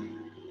Krishna,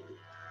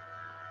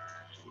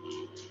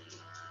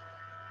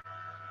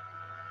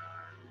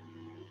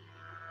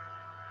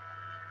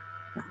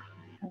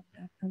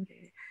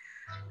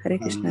 Hare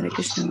Krishna, Hare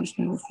Krishna,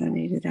 Krishna Krishna,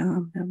 Hare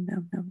Ram, Ram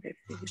Ram, Ram Hare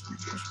Krishna,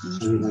 Krishna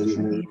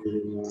Krishna, Hare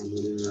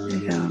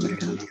Ram,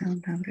 Ram Ram,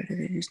 Ram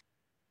Hare Krishna.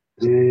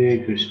 Hare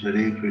Krishna,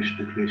 Hare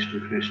Krishna, Krishna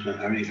Krishna,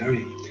 Hare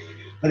Hare.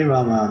 Hare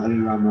Rama,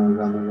 Rama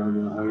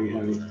Rama, Hare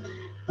Hare.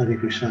 Hare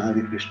Krishna,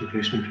 Krishna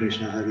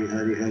Krishna, Hare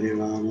Hare, Hare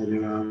Ram,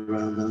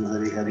 Ram Ram,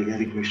 Hare Hare,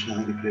 Hare Krishna,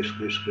 Krishna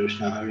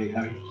Krishna, Hare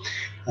Hare.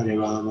 Hare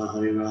Rama,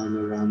 Rama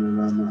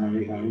Rama,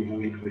 Hare Hare,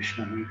 Hare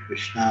Krishna,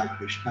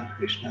 Krishna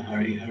Krishna,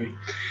 Hare Hare.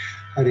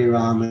 Hare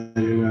Rama,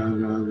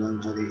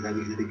 Ram, Hare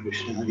Hare, Hare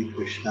Krishna,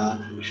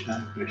 Krishna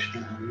Krishna,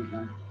 Hare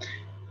Hare.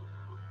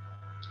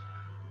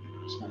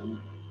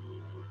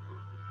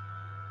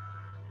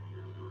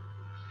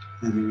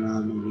 Hare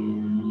Rama,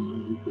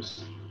 Hare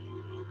Krishna.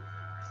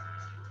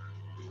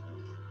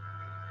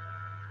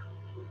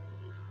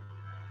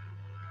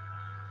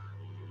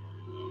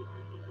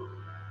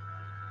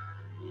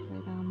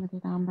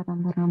 Ram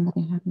Ram Ram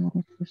Hare Hare,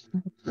 Hare Krishna,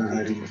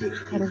 Hare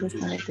Krishna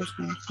Krishna, Hare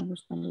Krishna,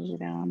 Krishna Hare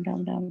Ram,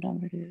 Ram Ram,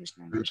 Hare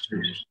Krishna, Krishna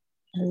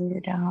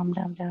Hare Ram,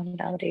 Ram Ram,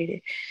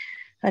 Hare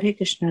Hare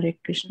Krishna,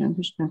 Krishna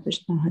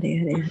Krishna, Hare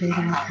Hare, Hare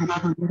Ram,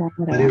 Ram Ram,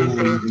 Hare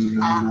Hare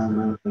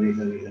Rama,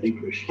 Hare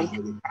Krishna,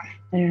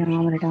 Hare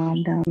Ram,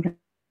 Ram Ram.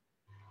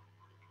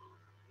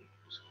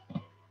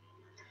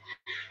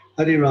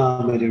 Hare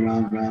Rama,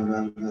 Ram,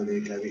 Hare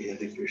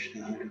Krishna,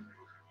 Hare.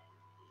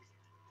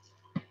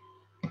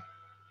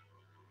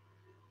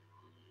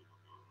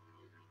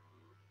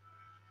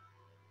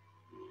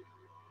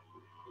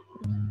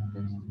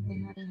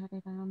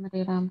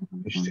 Hare Ram,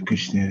 Ram Krishna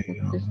Krishna, Hare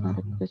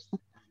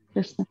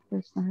Krishna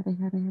Krishna, Hare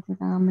Hare, Hare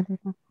Ram, Hare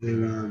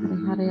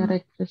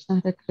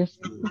Krishna,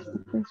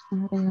 Krishna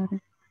Hare Hare,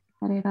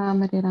 Hare Ram,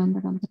 Ram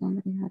Ram,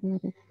 Hare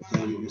Hare,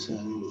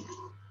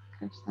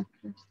 Krishna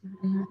Krishna,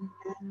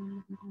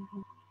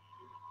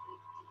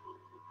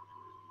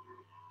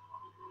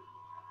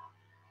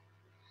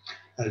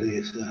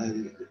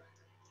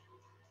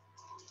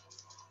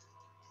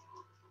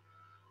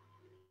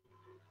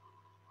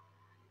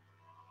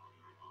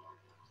 Hare Hare,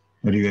 Hare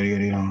Hare Hare,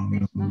 Hare Ram,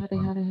 Hare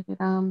Hare, Hare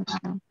Ram,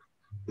 Ram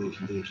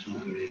Krishna, Krishna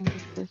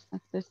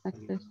Krishna,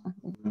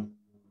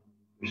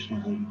 Krishna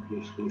Hare.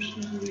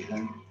 Krishna, Hare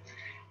Hare.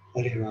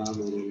 Hare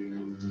Rama,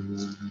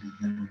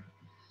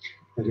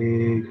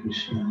 Hare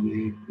Krishna,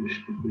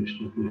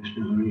 Krishna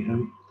Krishna, Hare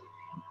Hare.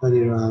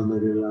 Hare Rama,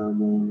 Hare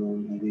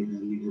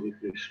Hare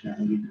Krishna,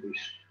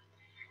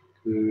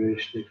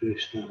 Krishna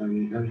Krishna,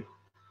 Hare Hare.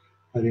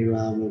 Hare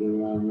Rama,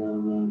 Hare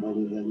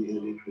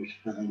Hare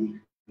Krishna,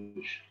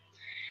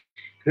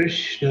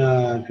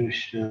 Krishna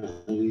Krishna,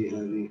 Hare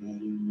Hare,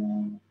 Hare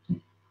Rama.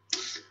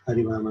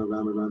 Hare Rama,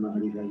 Rama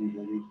Hare Hare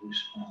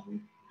Krishna,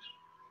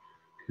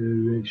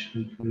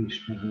 Krishna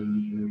Krishna, Hare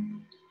Hare.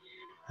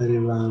 Hare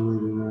Rama,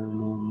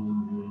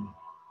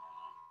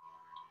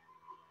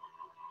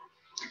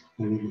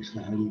 Hare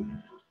Krishna, Hare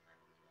Hare.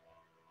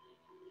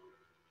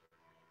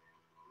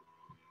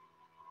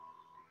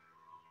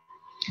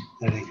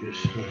 Hare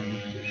Krishna,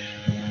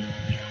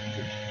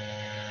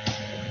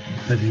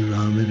 Hare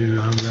Rama,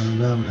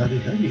 Ram, Hare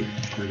Hare,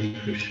 Hare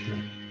Krishna,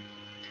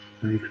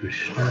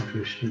 Krishna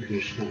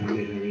Krishna,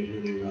 Hare Hare,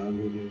 Hare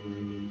Rama,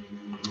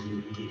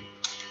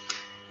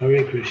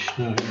 Hare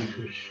Krishna,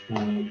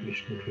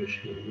 Krishna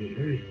Krishna, Hare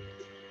Hare,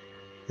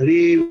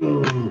 Hare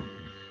Om.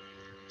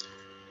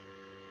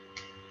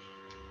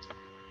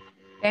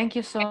 Thank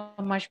you so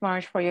much,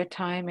 Maharaj, for your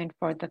time and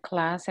for the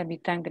class. And we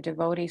thank the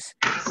devotees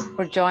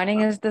for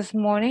joining us this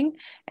morning.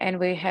 And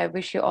we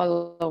wish you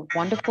all a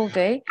wonderful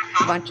day.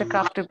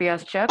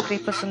 Vanchakaptubhyascha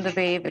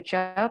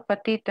kripasundavevcha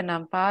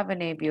patitanam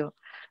pavanebhyo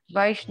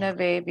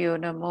Vaishnavebhyo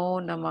namo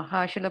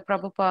namaha. Srila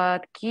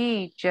Prabhupada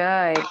ki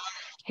jai.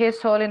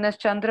 His Holiness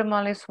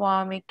Candramauli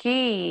Swami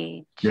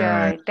ki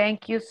jai.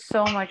 Thank you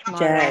so much,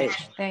 Maharaj.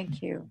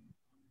 Thank you.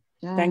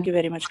 Thank you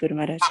very much, Guru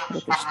Maharaj.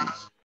 Hare Krishna.